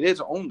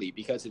is only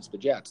because it's the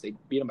Jets. They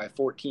beat them by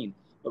 14,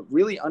 but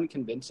really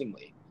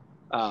unconvincingly.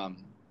 I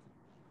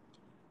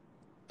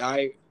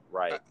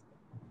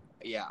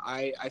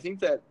think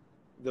that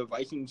the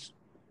Vikings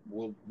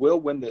will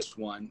win this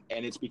one,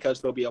 and it's because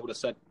they'll be able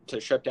to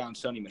shut down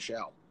Sony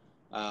Michel.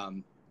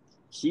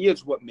 He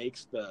is what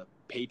makes the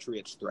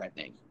Patriots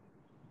threatening.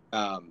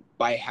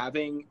 By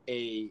having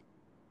a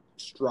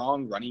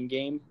strong running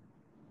game,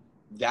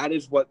 that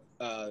is what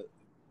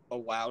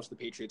allows the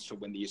Patriots to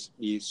win these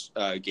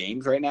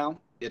games right now.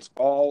 It's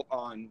all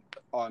on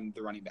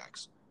the running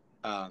backs,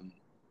 and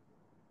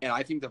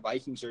I think the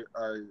Vikings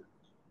are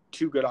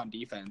too good on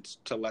defense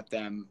to let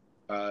them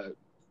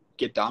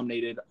get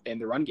dominated in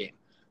the run game.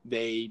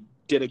 They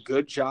did a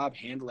good job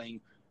handling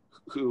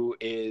who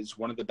is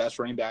one of the best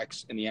running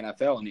backs in the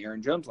NFL, in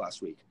Aaron Jones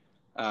last week.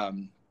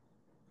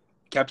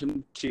 Kept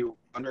him to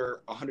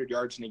under 100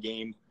 yards in a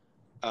game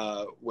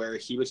where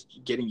he was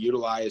getting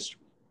utilized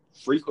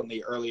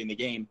frequently early in the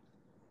game.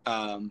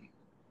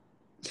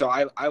 So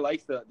I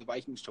like the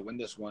Vikings to win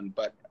this one,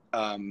 but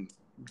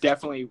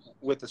definitely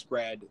with the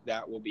spread,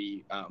 that will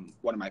be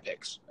one of my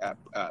picks at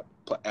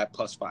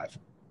 +5.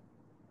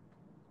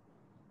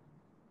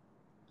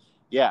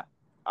 Yeah,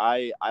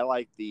 I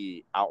like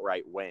the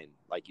outright win,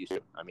 like you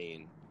said. I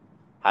mean,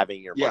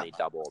 having your money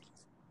doubled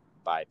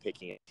by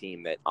picking a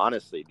team that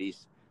honestly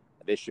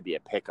this should be a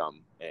pick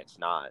 'em and it's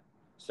not.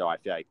 So I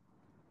feel like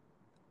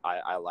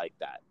I like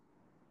that.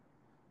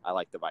 I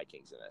like the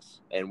Vikings in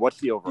this. And what's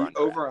the over-under? The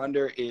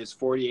over-under is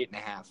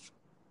 48.5.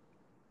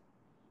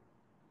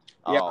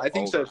 Yeah, I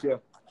think so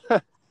too.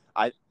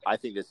 I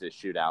think this is a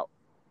shootout.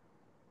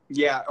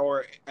 Yeah,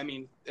 or I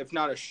mean, if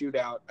not a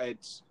shootout,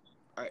 it's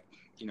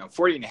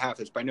 40.5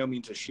 is by no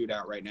means a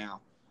shootout right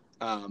now.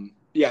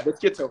 Yeah, this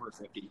gets over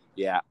 50.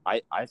 Yeah,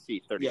 I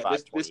see 35. Yeah,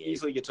 this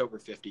easily gets over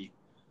 50.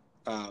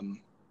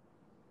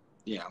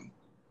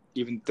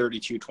 Even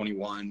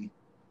 32-21,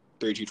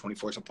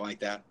 32-24, something like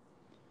that.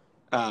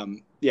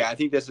 Yeah, I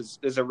think this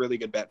is a really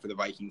good bet for the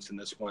Vikings in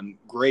this one.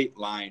 Great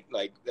line,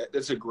 like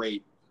that's a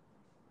great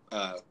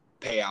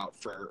payout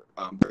for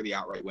the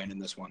outright win in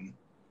this one.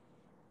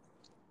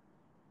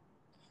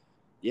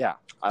 Yeah,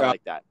 I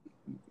like that.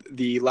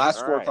 The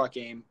last 4 o'clock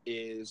game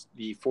is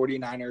the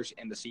 49ers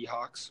and the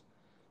Seahawks.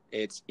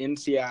 It's in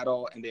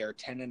Seattle, and they are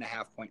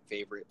 10.5-point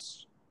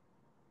favorites.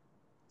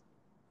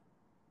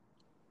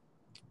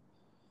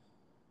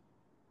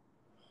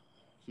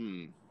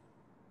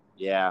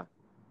 Yeah.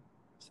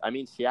 I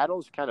mean,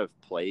 Seattle's kind of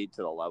played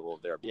to the level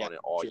of their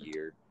opponent all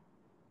year.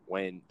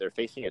 When they're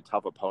facing a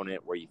tough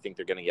opponent where you think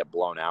they're going to get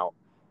blown out,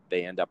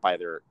 they end up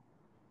either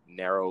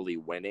narrowly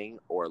winning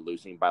or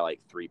losing by like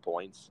 3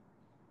 points.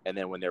 And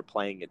then when they're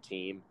playing a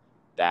team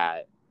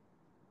that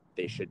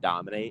they should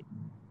dominate,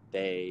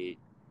 they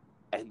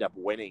end up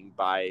winning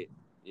by,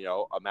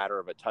 a matter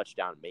of a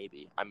touchdown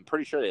maybe. I'm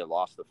pretty sure they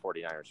lost the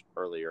 49ers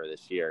earlier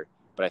this year,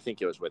 but I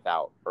think it was when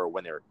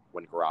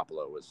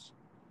Garoppolo was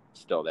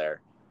still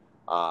there.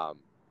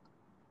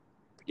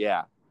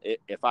 Yeah,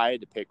 if I had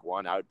to pick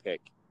one, I would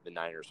pick the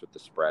Niners with the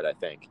spread, I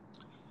think.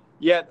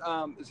 Yeah,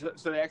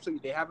 so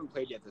they haven't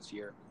played yet this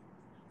year.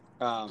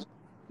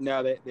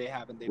 No, they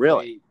haven't. They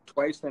play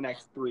twice the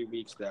next 3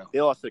 weeks, though.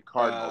 They lost the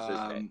Cardinals,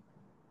 isn't it?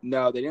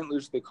 No, they didn't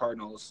lose to the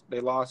Cardinals.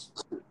 They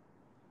lost.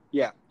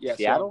 Yeah.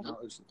 Seattle?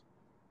 So,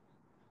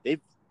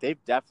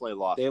 they've definitely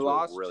lost. They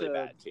lost a really to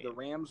bad team. The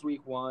Rams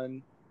week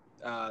 1,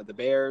 the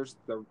Bears,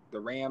 the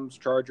Rams,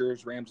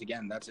 Chargers, Rams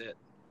again. That's it.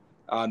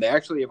 They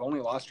actually have only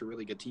lost to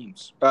really good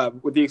teams,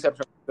 with the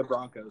exception of the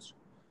Broncos.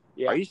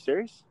 Yeah. Are you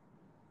serious?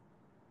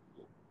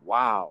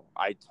 Wow,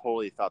 I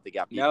totally thought they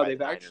got beat by the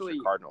Niners or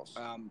Cardinals.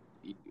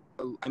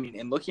 I mean,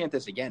 and looking at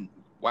this again,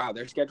 wow,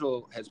 their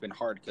schedule has been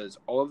hard because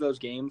all of those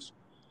games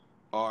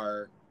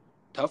are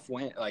tough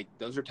win. Like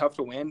those are tough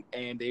to win,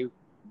 and they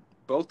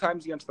both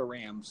times against the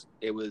Rams,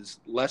 it was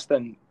less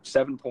than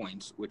 7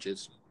 points, which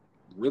is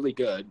really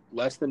good.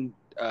 Less than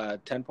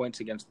 10 points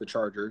against the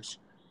Chargers.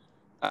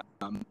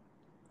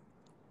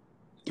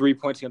 3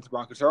 points against the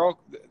Broncos.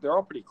 They're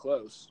all pretty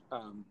close,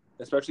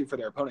 especially for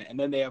their opponent. And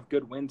then they have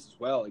good wins as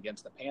well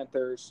against the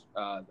Panthers,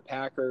 the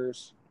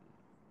Packers,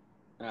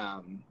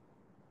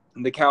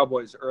 the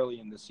Cowboys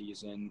early in the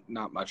season.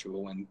 Not much of a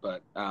win,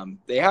 but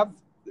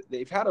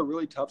they've had a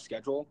really tough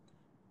schedule,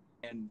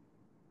 and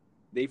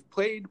they've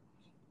played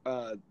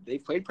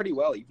pretty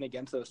well even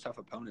against those tough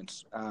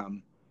opponents.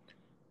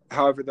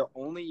 However, the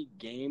only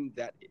game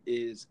that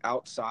is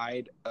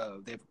outside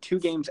of they have 2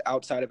 games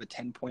outside of a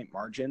 10-point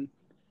margin,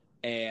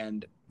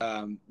 and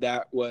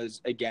that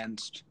was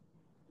against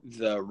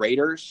the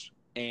Raiders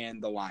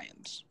and the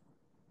Lions.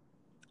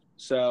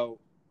 So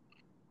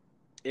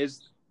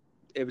is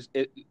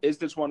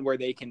this one where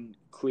they can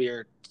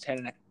clear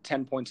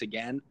 10 points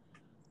again?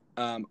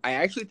 I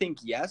actually think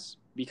yes,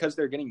 because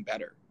they're getting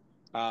better.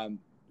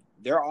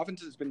 Their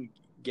offense has been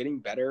getting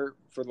better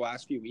for the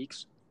last few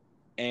weeks,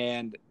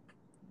 and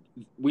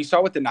we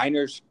saw what the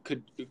Niners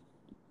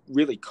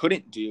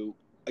couldn't do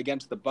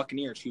against the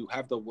Buccaneers, who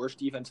have the worst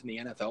defense in the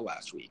NFL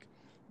last week.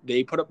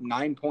 They put up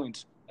 9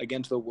 points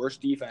against the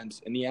worst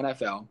defense in the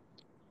NFL,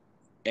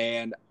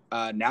 and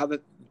now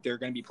that they're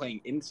going to be playing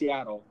in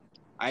Seattle,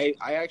 I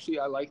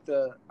like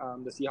the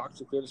Seahawks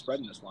to clear the spread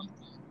in this one.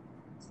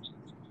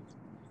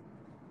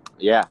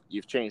 Yeah,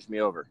 you've changed me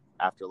over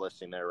after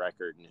listing their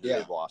record and who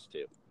they've lost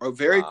to. A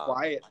very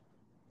quiet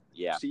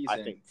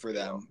season for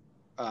them.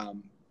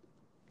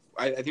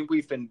 I think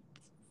we've been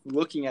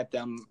looking at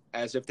them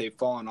as if they've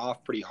fallen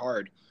off pretty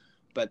hard,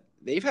 but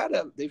they've had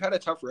a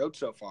tough road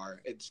so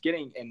far.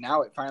 And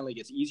now it finally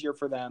gets easier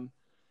for them.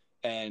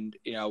 And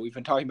we've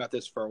been talking about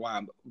this for a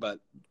while, but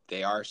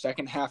they are a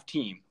second half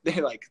team.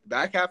 They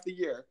back half the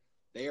year,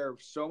 they are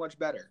so much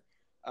better.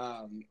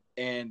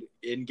 And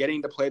in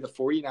getting to play the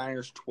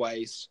 49ers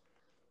twice,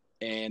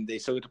 and they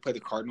still get to play the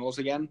Cardinals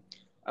again,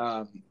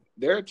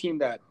 they're a team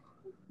that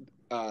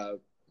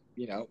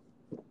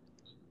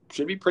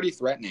should be pretty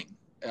threatening.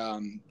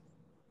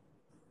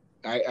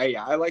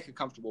 I like a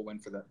comfortable win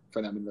for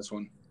them in this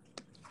one.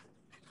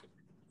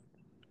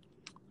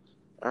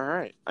 All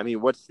right. I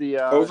mean, what's the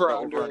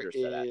over-under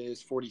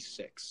is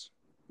 46.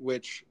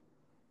 which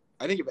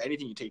I think if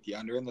anything, you take the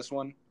under in this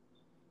one.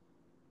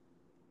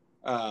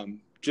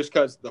 Just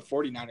because the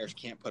 49ers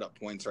can't put up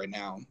points right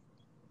now.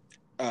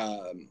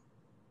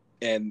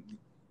 And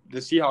the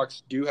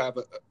Seahawks do have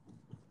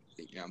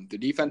the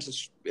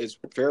defense is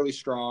fairly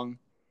strong,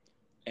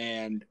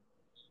 and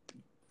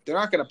they're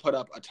not going to put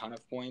up a ton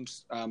of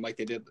points like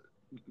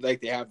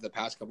they have the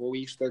past couple of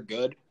weeks. They're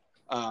good.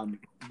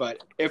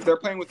 But if they're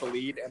playing with the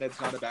lead and it's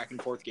not a back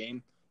and forth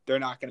game, they're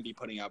not going to be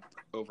putting up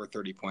over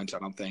 30 points, I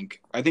don't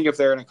think. I think if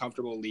they're in a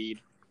comfortable lead,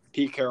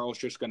 Pete Carroll's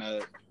just going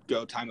to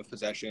go time of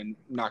possession,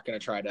 not going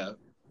to try to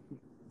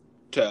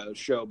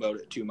showboat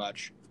it too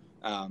much.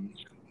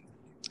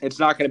 It's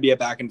not going to be a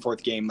back and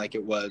forth game like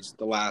it was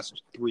the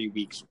last 3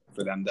 weeks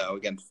for them, though,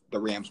 against the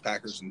Rams,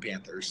 Packers, and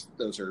Panthers.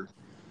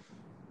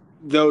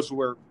 Those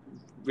were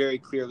very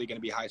clearly going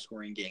to be high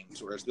scoring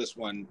games, whereas this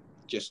one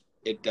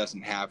it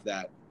doesn't have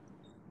that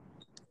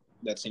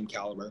same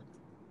caliber.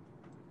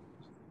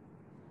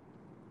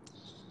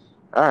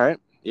 All right.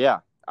 Yeah,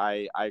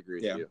 I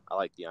agree with you. I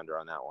like the under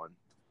on that one.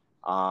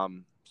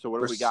 So what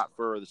do we got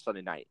for the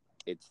Sunday night?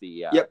 It's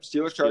the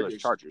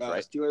Steelers-Chargers.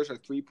 Right? Steelers are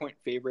 3-point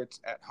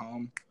favorites at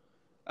home,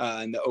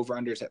 and the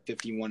over-under is at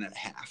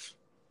 51.5.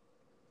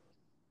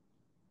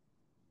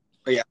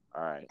 But yeah,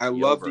 all right. I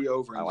love the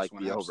over. I like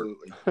the over.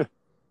 Absolutely.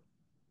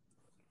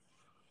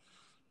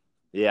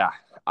 Yeah,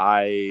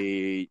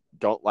 I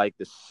don't like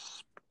this.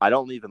 I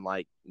don't even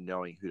like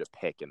knowing who to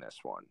pick in this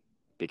one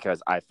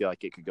because I feel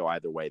like it could go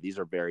either way. These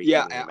are very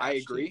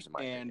I agree,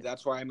 and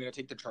that's why I'm going to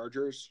take the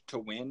Chargers to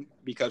win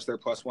because they're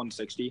plus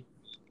 160.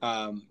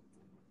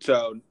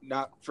 So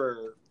not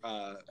for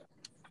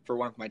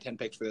one of my 10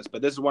 picks for this,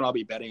 but this is one I'll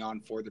be betting on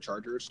for the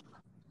Chargers,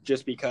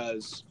 just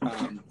because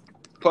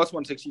plus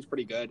 160 is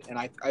pretty good, and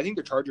I think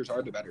the Chargers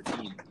are the better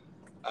team.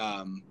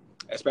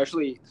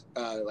 Especially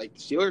like the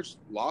Steelers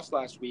lost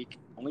last week,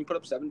 only put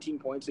up 17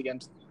 points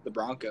against the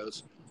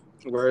Broncos,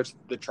 whereas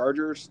the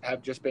Chargers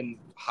have just been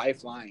high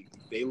flying.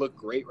 They look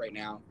great right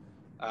now.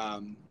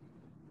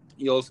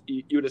 You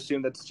would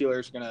assume that the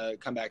Steelers are going to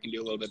come back and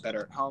do a little bit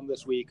better at home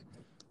this week,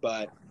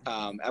 but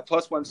at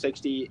plus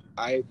 160,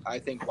 I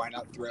think why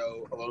not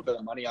throw a little bit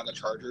of money on the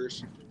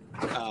Chargers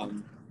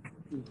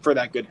for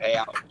that good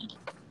payout.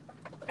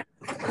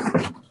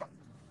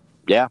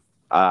 Yeah,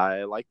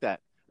 I like that.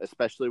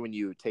 Especially when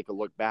you take a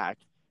look back,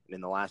 and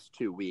in the last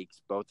 2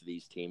 weeks, both of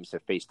these teams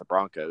have faced the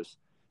Broncos.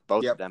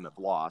 Both of them have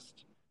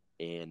lost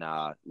in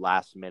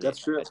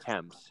last-minute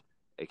attempts,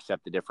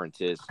 except the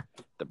difference is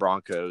the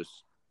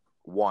Broncos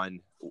won.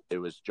 It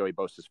was Joey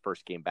Bosa's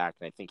first game back,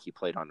 and I think he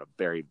played on a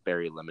very,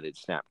 very limited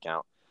snap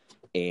count.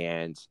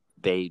 And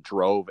they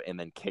drove and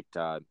then kicked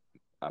a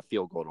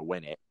field goal to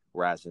win it,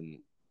 whereas in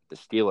the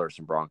Steelers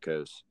and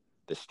Broncos,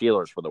 the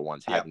Steelers were the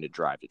ones having to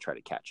drive to try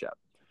to catch up.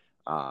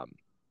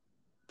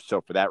 So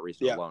for that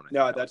reason alone,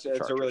 that's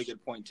a really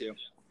good point too.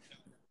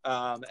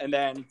 And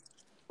then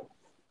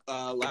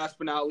last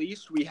but not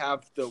least, we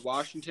have the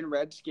Washington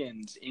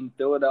Redskins in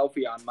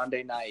Philadelphia on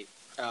Monday night.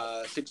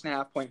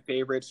 6.5 point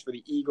favorites for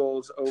the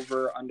Eagles,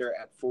 over under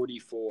at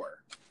 44.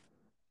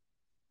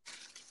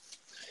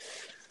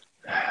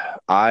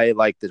 I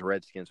like the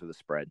Redskins with a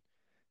spread.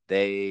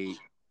 They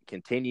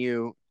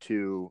continue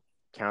to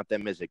count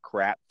them as a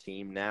crap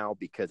team now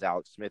because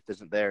Alex Smith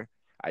isn't there.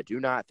 I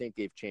do not think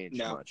they've changed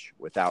much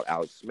without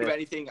Alex Smith. If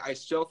anything, I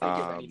still think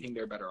if anything,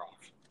 they're better off.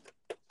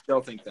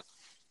 Still think that.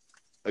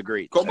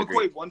 Agreed. Colt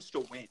McCoy wants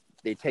to win.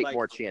 They take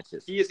more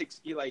chances.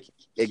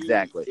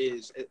 Exactly.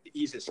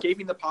 He's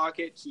escaping the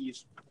pocket.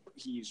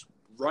 He's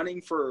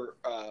running for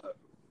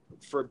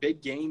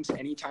big gains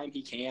anytime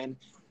he can,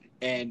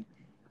 and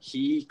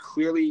he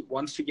clearly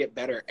wants to get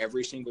better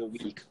every single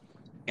week,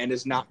 and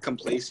is not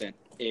complacent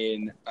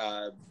in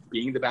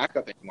being the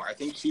backup anymore. I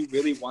think he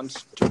really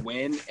wants to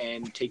win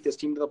and take this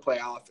team to the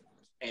playoff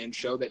and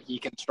show that he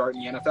can start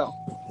in the NFL.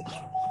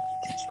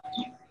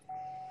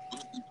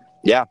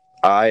 Yeah,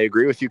 I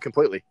agree with you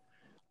completely.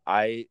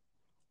 I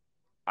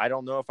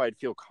don't know if I'd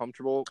feel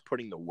comfortable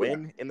putting the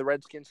win in the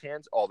Redskins'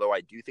 hands, although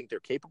I do think they're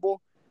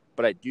capable,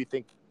 but I do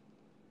think.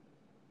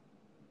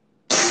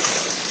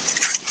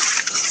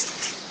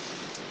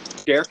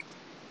 Derek?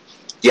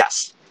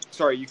 Yes.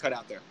 Sorry, you cut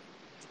out there.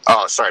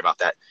 Oh, sorry about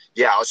that.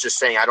 Yeah, I was just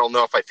saying I don't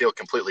know if I feel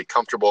completely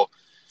comfortable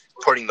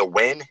putting the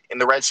win in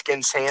the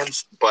Redskins'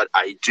 hands, but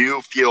I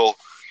do feel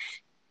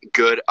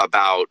good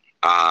about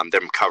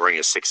them covering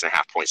a 6.5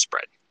 point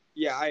spread.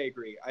 Yeah, I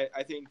agree.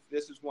 I think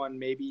this is one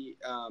maybe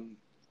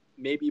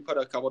put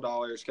a couple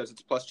dollars because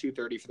it's plus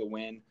 230 for the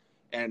win,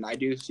 and I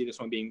do see this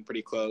one being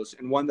pretty close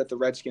and one that the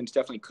Redskins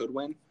definitely could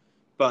win.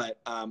 But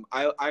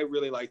I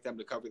really like them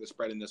to cover the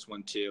spread in this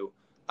one too.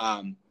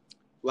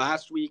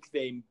 Last week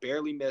they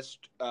barely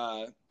missed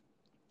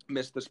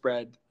the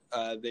spread.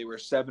 They were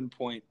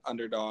 7-point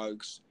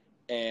underdogs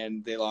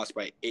and they lost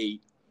by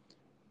 8.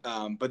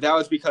 But that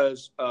was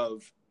because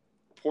of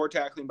poor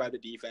tackling by the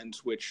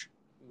defense, which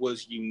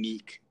was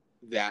unique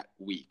that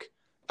week.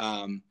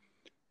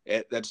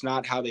 That's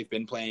not how they've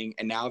been playing.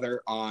 And now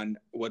they're on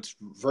what's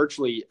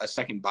virtually a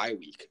second bye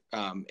week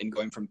and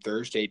going from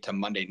Thursday to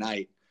Monday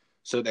night.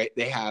 So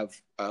they have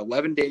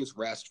 11 days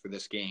rest for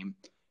this game,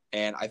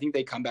 and I think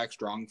they come back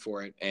strong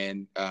for it,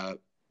 and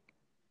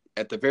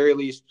at the very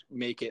least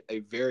make it a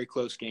very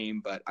close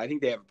game. But I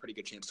think they have a pretty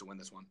good chance to win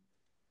this one.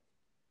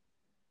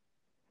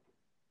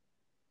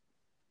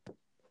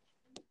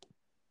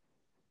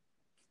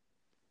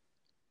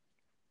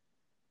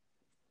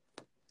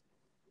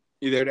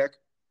 You there, Dick?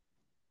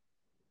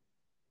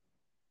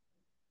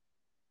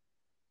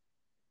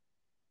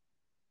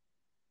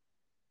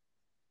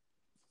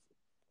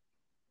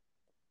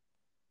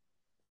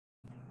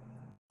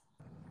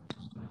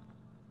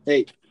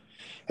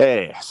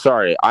 Hey,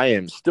 sorry. I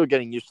am still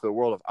getting used to the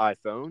world of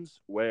iPhones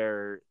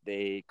where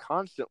they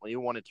constantly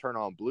want to turn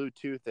on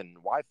Bluetooth and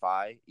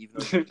Wi-Fi, even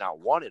though you do not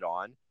want it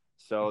on.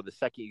 So the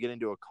second you get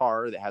into a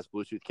car that has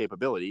Bluetooth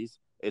capabilities,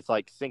 it's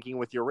like syncing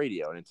with your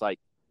radio. And it's like,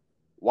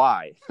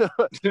 why?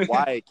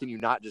 Why can you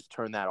not just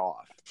turn that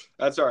off?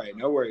 That's all right.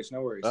 No worries.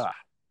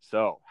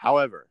 So,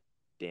 however,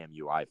 damn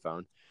you,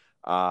 iPhone.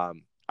 I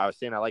was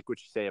saying I like what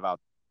you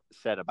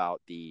said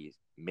about the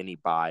mini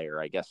buy, or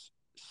I guess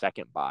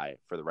second buy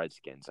for the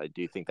Redskins. I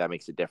do think that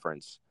makes a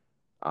difference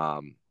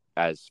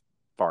as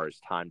far as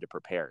time to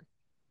prepare.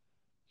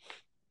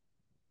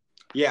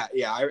 Yeah.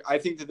 I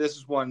think that this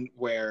is one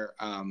where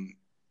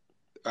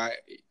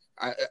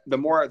the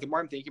more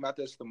I'm thinking about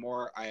this, the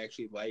more I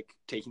actually like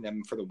taking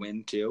them for the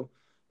win too.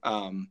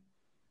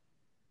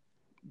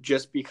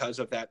 Just because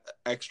of that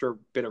extra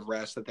bit of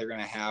rest that they're going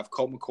to have.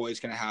 Colt McCoy is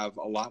going to have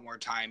a lot more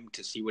time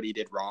to see what he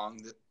did wrong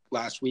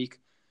last week.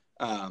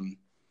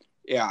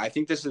 I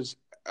think this is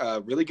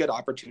a really good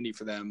opportunity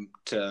for them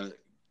to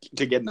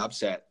get an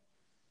upset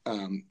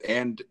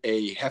and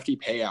a hefty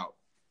payout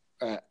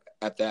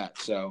at that.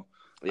 So,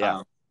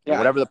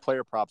 whatever the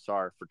player props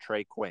are for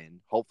Trey Quinn,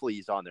 hopefully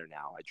he's on there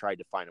now. I tried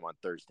to find him on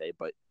Thursday,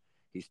 but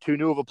he's too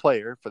new of a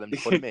player for them to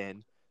put him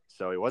in.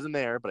 So he wasn't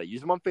there, but I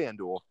used him on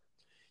FanDuel.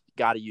 You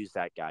got to use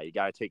that guy. You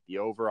got to take the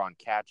over on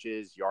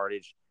catches,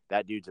 yardage.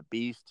 That dude's a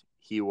beast.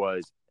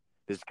 This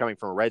is coming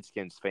from a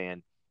Redskins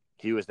fan.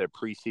 He was their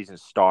preseason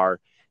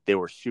star. They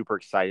were super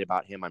excited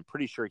about him. I'm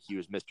pretty sure he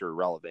was Mr.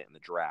 Irrelevant in the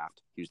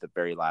draft. He was the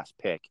very last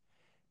pick,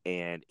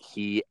 and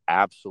he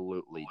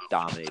absolutely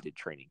dominated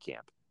training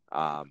camp,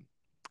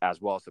 as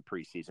well as the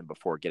preseason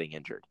before getting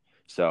injured.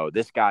 So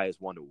this guy is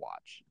one to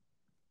watch.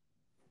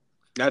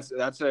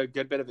 That's a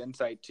good bit of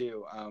insight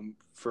too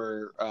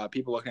for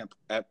people looking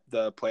at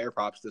the player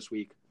props this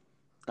week.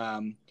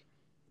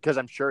 Because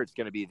I'm sure it's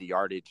going to be the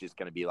yardage is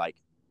going to be like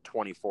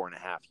 24.5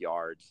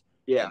 yards.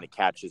 Yeah. And the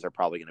catches are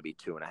probably going to be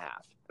 2.5. And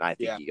I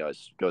think he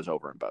goes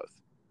over in both.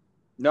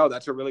 No,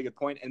 that's a really good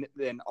point. And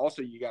then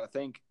also you got to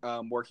think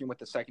working with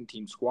the second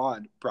team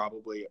squad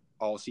probably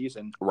all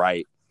season.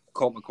 Right.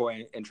 Colt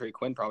McCoy and Trey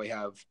Quinn probably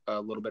have a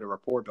little bit of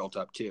rapport built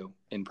up too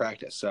in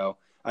practice. So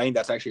I think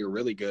that's actually a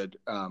really good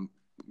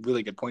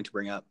point to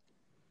bring up.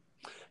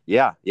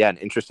 Yeah. An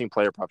interesting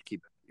player prop to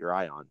keep your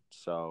eye on.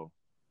 So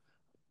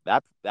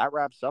that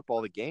wraps up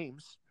all the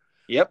games.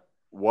 Yep.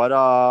 What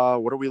are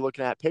we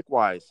looking at pick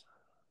wise?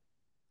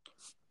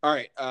 All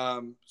right.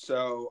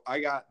 So I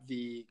got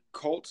the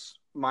Colts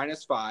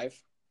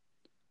 -5.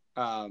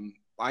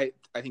 I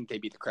think they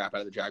beat the crap out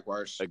of the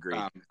Jaguars. Agreed.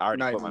 I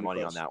already put my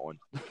money on that one.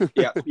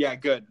 Yeah,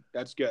 good.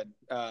 That's good.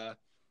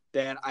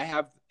 Then I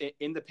have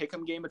in the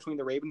pick'em game between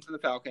the Ravens and the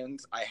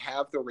Falcons, I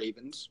have the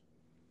Ravens.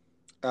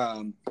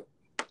 I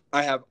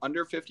have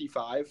under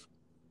 55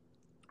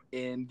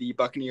 in the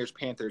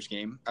Buccaneers-Panthers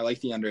game. I like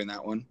the under in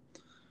that one.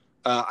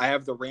 I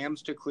have the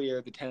Rams to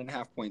clear the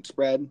 10.5 point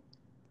spread.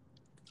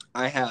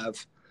 I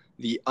have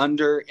the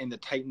under in the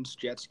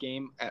Titans-Jets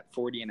game at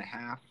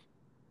 40.5.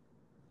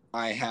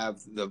 I have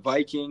the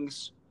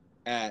Vikings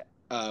at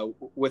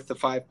with the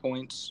 5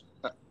 points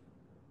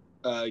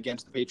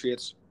against the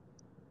Patriots.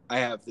 I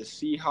have the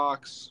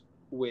Seahawks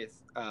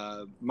with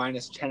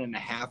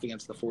 -10.5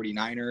 against the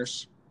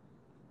 49ers.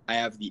 I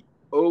have the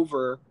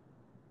over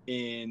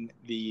in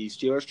the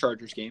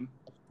Steelers-Chargers game.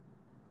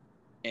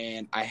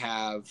 And I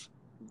have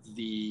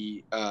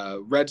the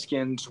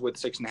Redskins with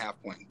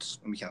 6.5 points.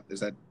 Let me count. Is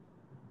that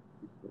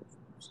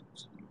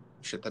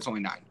shit? That's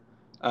only 9.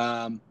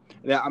 I'm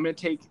gonna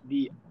take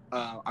the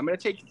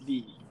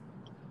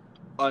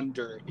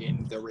under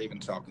in the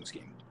Ravens Falcons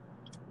game.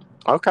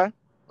 Okay.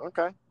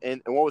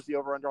 And what was the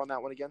over under on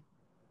that one again?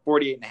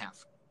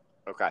 48.5.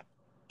 Okay,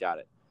 got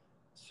it.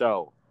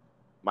 So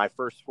my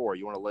first 4,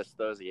 you want to list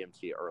those? I gave them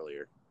to you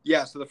earlier.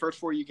 Yeah. So the first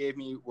 4 you gave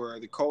me were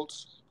the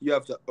Colts. You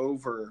have the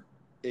over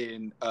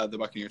in the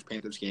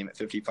Buccaneers-Panthers game at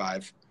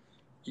 55.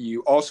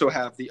 You also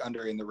have the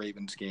under in the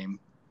Ravens game.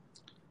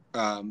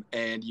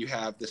 And you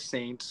have the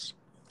Saints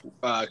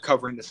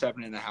covering the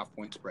 7.5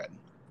 point spread.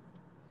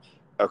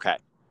 Okay.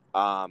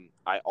 I'm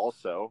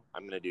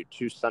going to do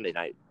 2 Sunday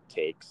night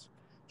takes.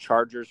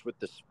 Chargers with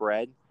the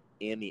spread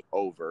and the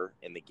over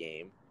in the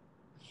game.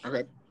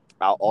 Okay.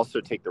 I'll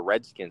also take the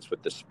Redskins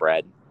with the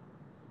spread.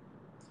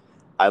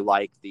 I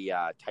like the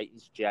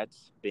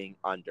Titans-Jets being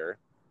under.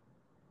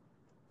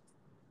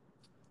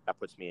 That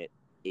puts me at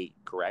 8,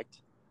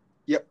 correct?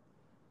 Yep.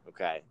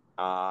 Okay.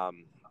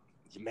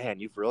 Man,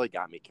 you've really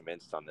got me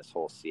convinced on this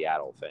whole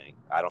Seattle thing.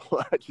 I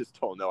just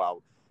don't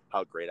know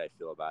how great I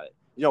feel about it.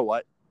 You know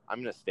what?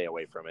 I'm going to stay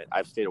away from it.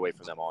 I've stayed away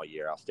from them all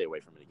year. I'll stay away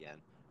from it again.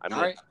 I'm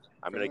going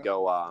to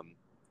go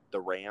the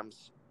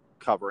Rams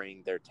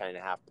covering their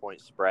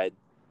 10.5-point spread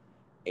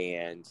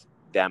and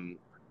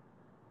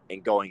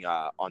going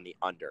on the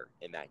under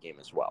in that game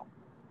as well.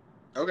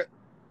 Okay.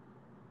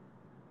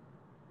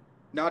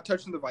 Not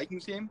touching the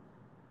Vikings game?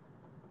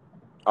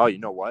 Oh, you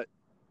know what?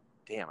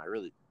 Damn, I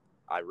really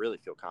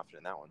feel confident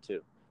in that one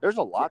too. There's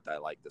a lot that I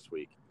like this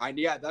week.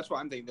 Yeah, that's what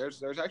I'm thinking.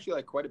 There's actually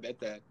like quite a bit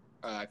that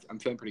I'm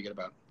feeling pretty good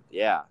about.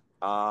 Yeah.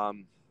 I'll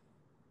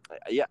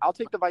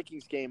take the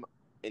Vikings game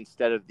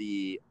instead of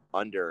the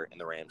under in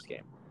the Rams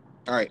game.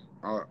 All right.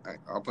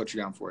 I'll put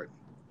you down for it.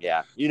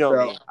 Yeah. You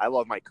know me. I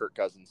love my Kirk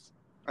Cousins.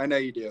 I know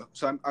you do.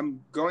 So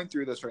I'm going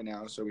through this right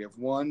now. So we have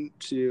 1,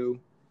 2,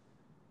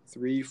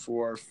 3,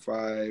 4,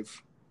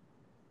 5,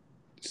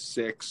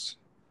 6,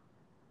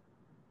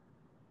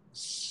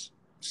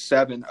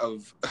 7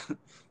 of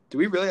do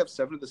we really have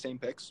 7 of the same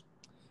picks?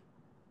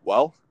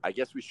 Well, I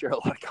guess we share a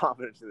lot of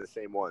confidence in the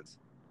same ones.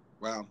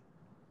 Wow.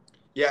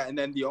 Yeah, and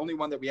then the only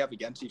one that we have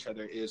against each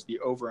other is the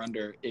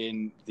over-under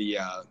in the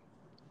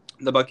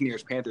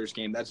Buccaneers-Panthers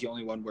game. That's the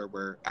only one where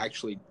we're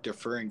actually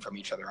deferring from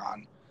each other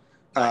on.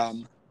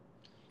 Nice.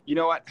 You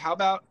know what? How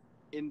about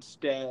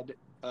instead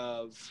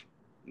of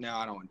 – no,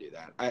 I don't want to do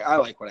that. I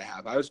like what I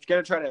have. I was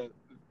going to try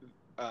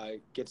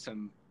to get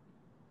some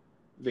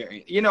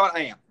variant. You know what?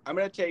 I am. I'm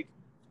going to take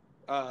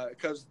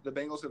because the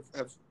Bengals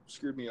have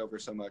screwed me over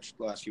so much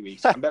the last few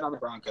weeks. I'm betting on the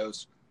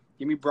Broncos.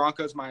 Give me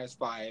Broncos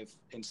 -5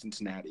 in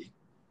Cincinnati.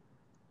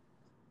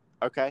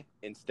 Okay.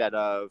 Instead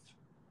of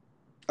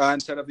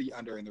the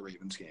under in the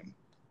Ravens game.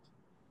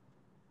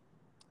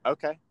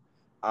 Okay.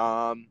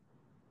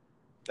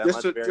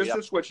 Just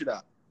to switch it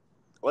up.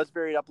 Let's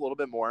vary it up a little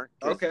bit more.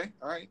 Okay.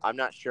 All right. I'm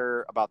not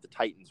sure about the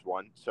Titans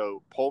one,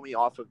 so pull me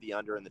off of the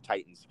under in the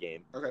Titans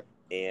game. Okay.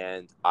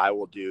 And I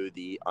will do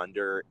the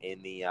under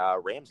in the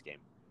Rams game.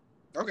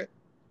 Okay.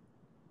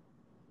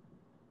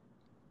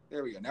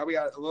 There we go. Now we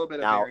got a little bit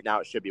of variance. Now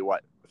it should be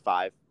what,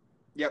 5?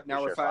 Yep.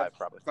 Now we're 5,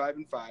 probably 5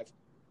 and 5.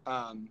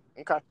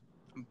 Okay.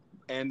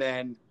 And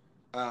then,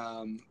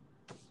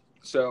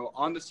 so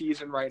on the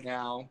season right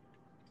now,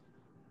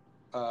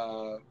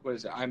 what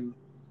is it? I'm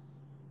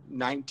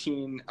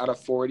 19 out of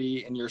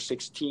 40, and you're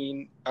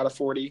 16 out of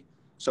 40.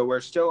 So we're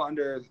still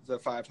under the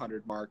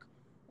 500 mark,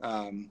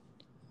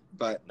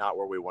 but not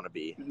where we want to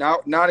be.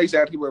 Not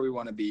exactly where we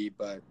want to be,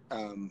 but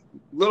a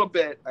little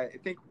bit. I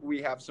think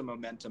we have some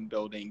momentum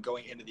building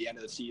going into the end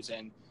of the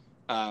season.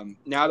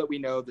 Now that we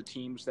know the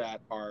teams that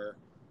are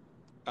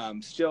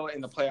still in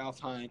the playoff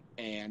hunt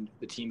and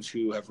the teams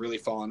who have really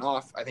fallen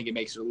off, I think it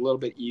makes it a little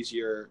bit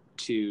easier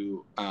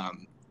to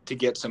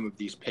get some of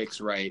these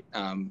picks right,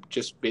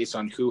 just based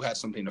on who has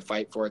something to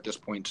fight for at this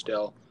point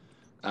still.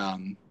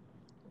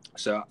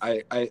 So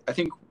I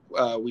think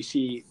we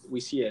see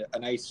a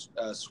nice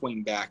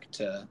swing back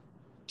to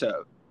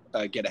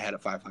get ahead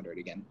of 500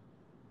 again.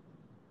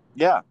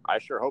 Yeah, I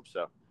sure hope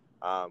so.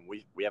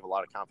 We have a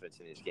lot of confidence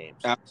in these games.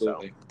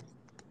 Absolutely. So.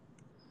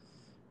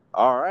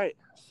 All right.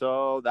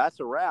 So that's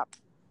a wrap.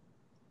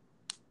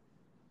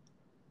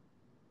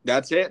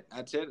 That's it.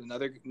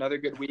 Another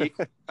good week.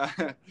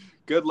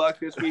 Good luck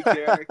this week,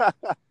 Derek.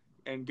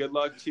 And good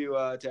luck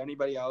to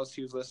anybody else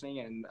who's listening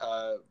and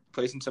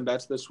placing some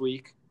bets this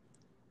week.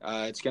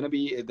 This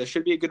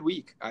should be a good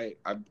week. I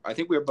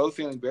think we're both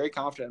feeling very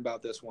confident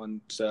about this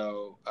one.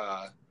 So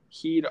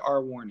heed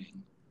our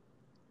warning.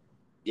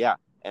 Yeah.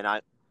 And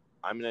I'm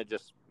going to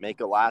just make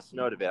a last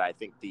note of it. I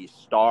think the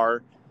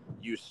star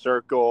you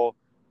circle,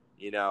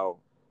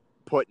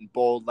 put in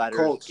bold letters,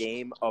 Colts.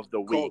 Game of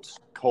the week,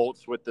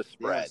 Colts with the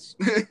spread.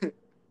 Yes.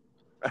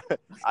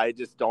 I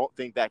just don't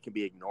think that can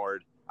be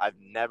ignored. I've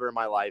never in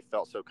my life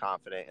felt so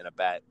confident in a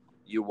bet.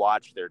 You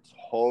watch, they're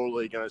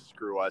totally going to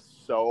screw us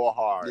so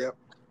hard. Yep.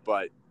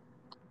 But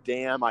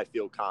damn, I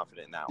feel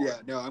confident in that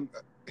one.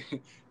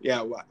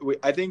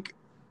 I think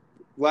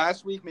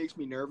last week makes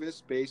me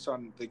nervous based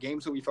on the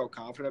games that we felt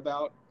confident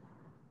about,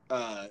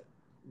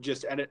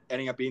 just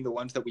ending up being the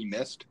ones that we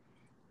missed.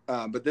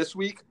 But this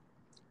week,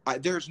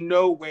 there's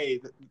no way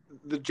that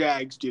the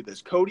Jags do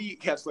this. Cody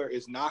Kessler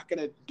is not going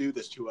to do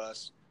this to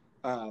us.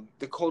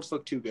 The Colts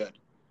look too good.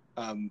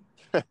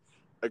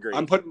 Agreed.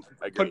 I'm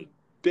putting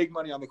big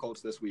money on the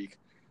Colts this week.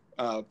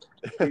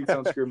 Please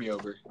don't screw me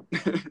over.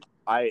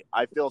 I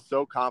feel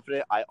so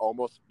confident. I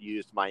almost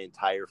used my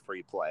entire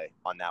free play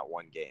on that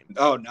one game.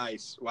 Oh,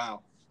 nice.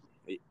 Wow.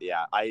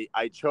 Yeah,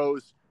 I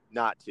chose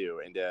not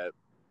to and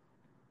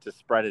to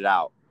spread it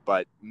out.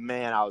 But,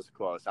 man, I was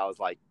close. I was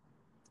like,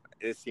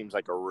 this seems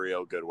like a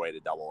real good way to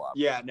double up.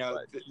 Yeah, no,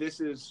 this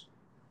is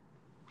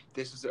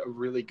a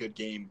really good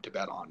game to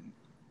bet on.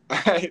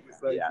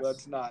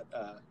 Let's not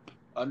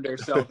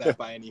undersell that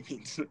by any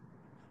means.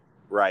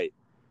 Right.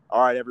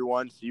 All right,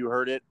 everyone. So you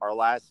heard it. Our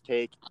last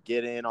take,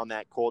 get in on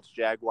that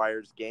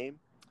Colts-Jaguars game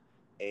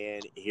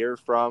and hear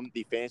from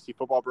the Fantasy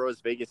Football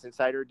Bros Vegas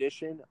Insider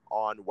Edition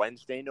on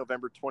Wednesday,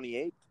 November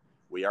 28th.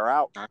 We are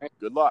out. All right.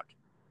 Good luck.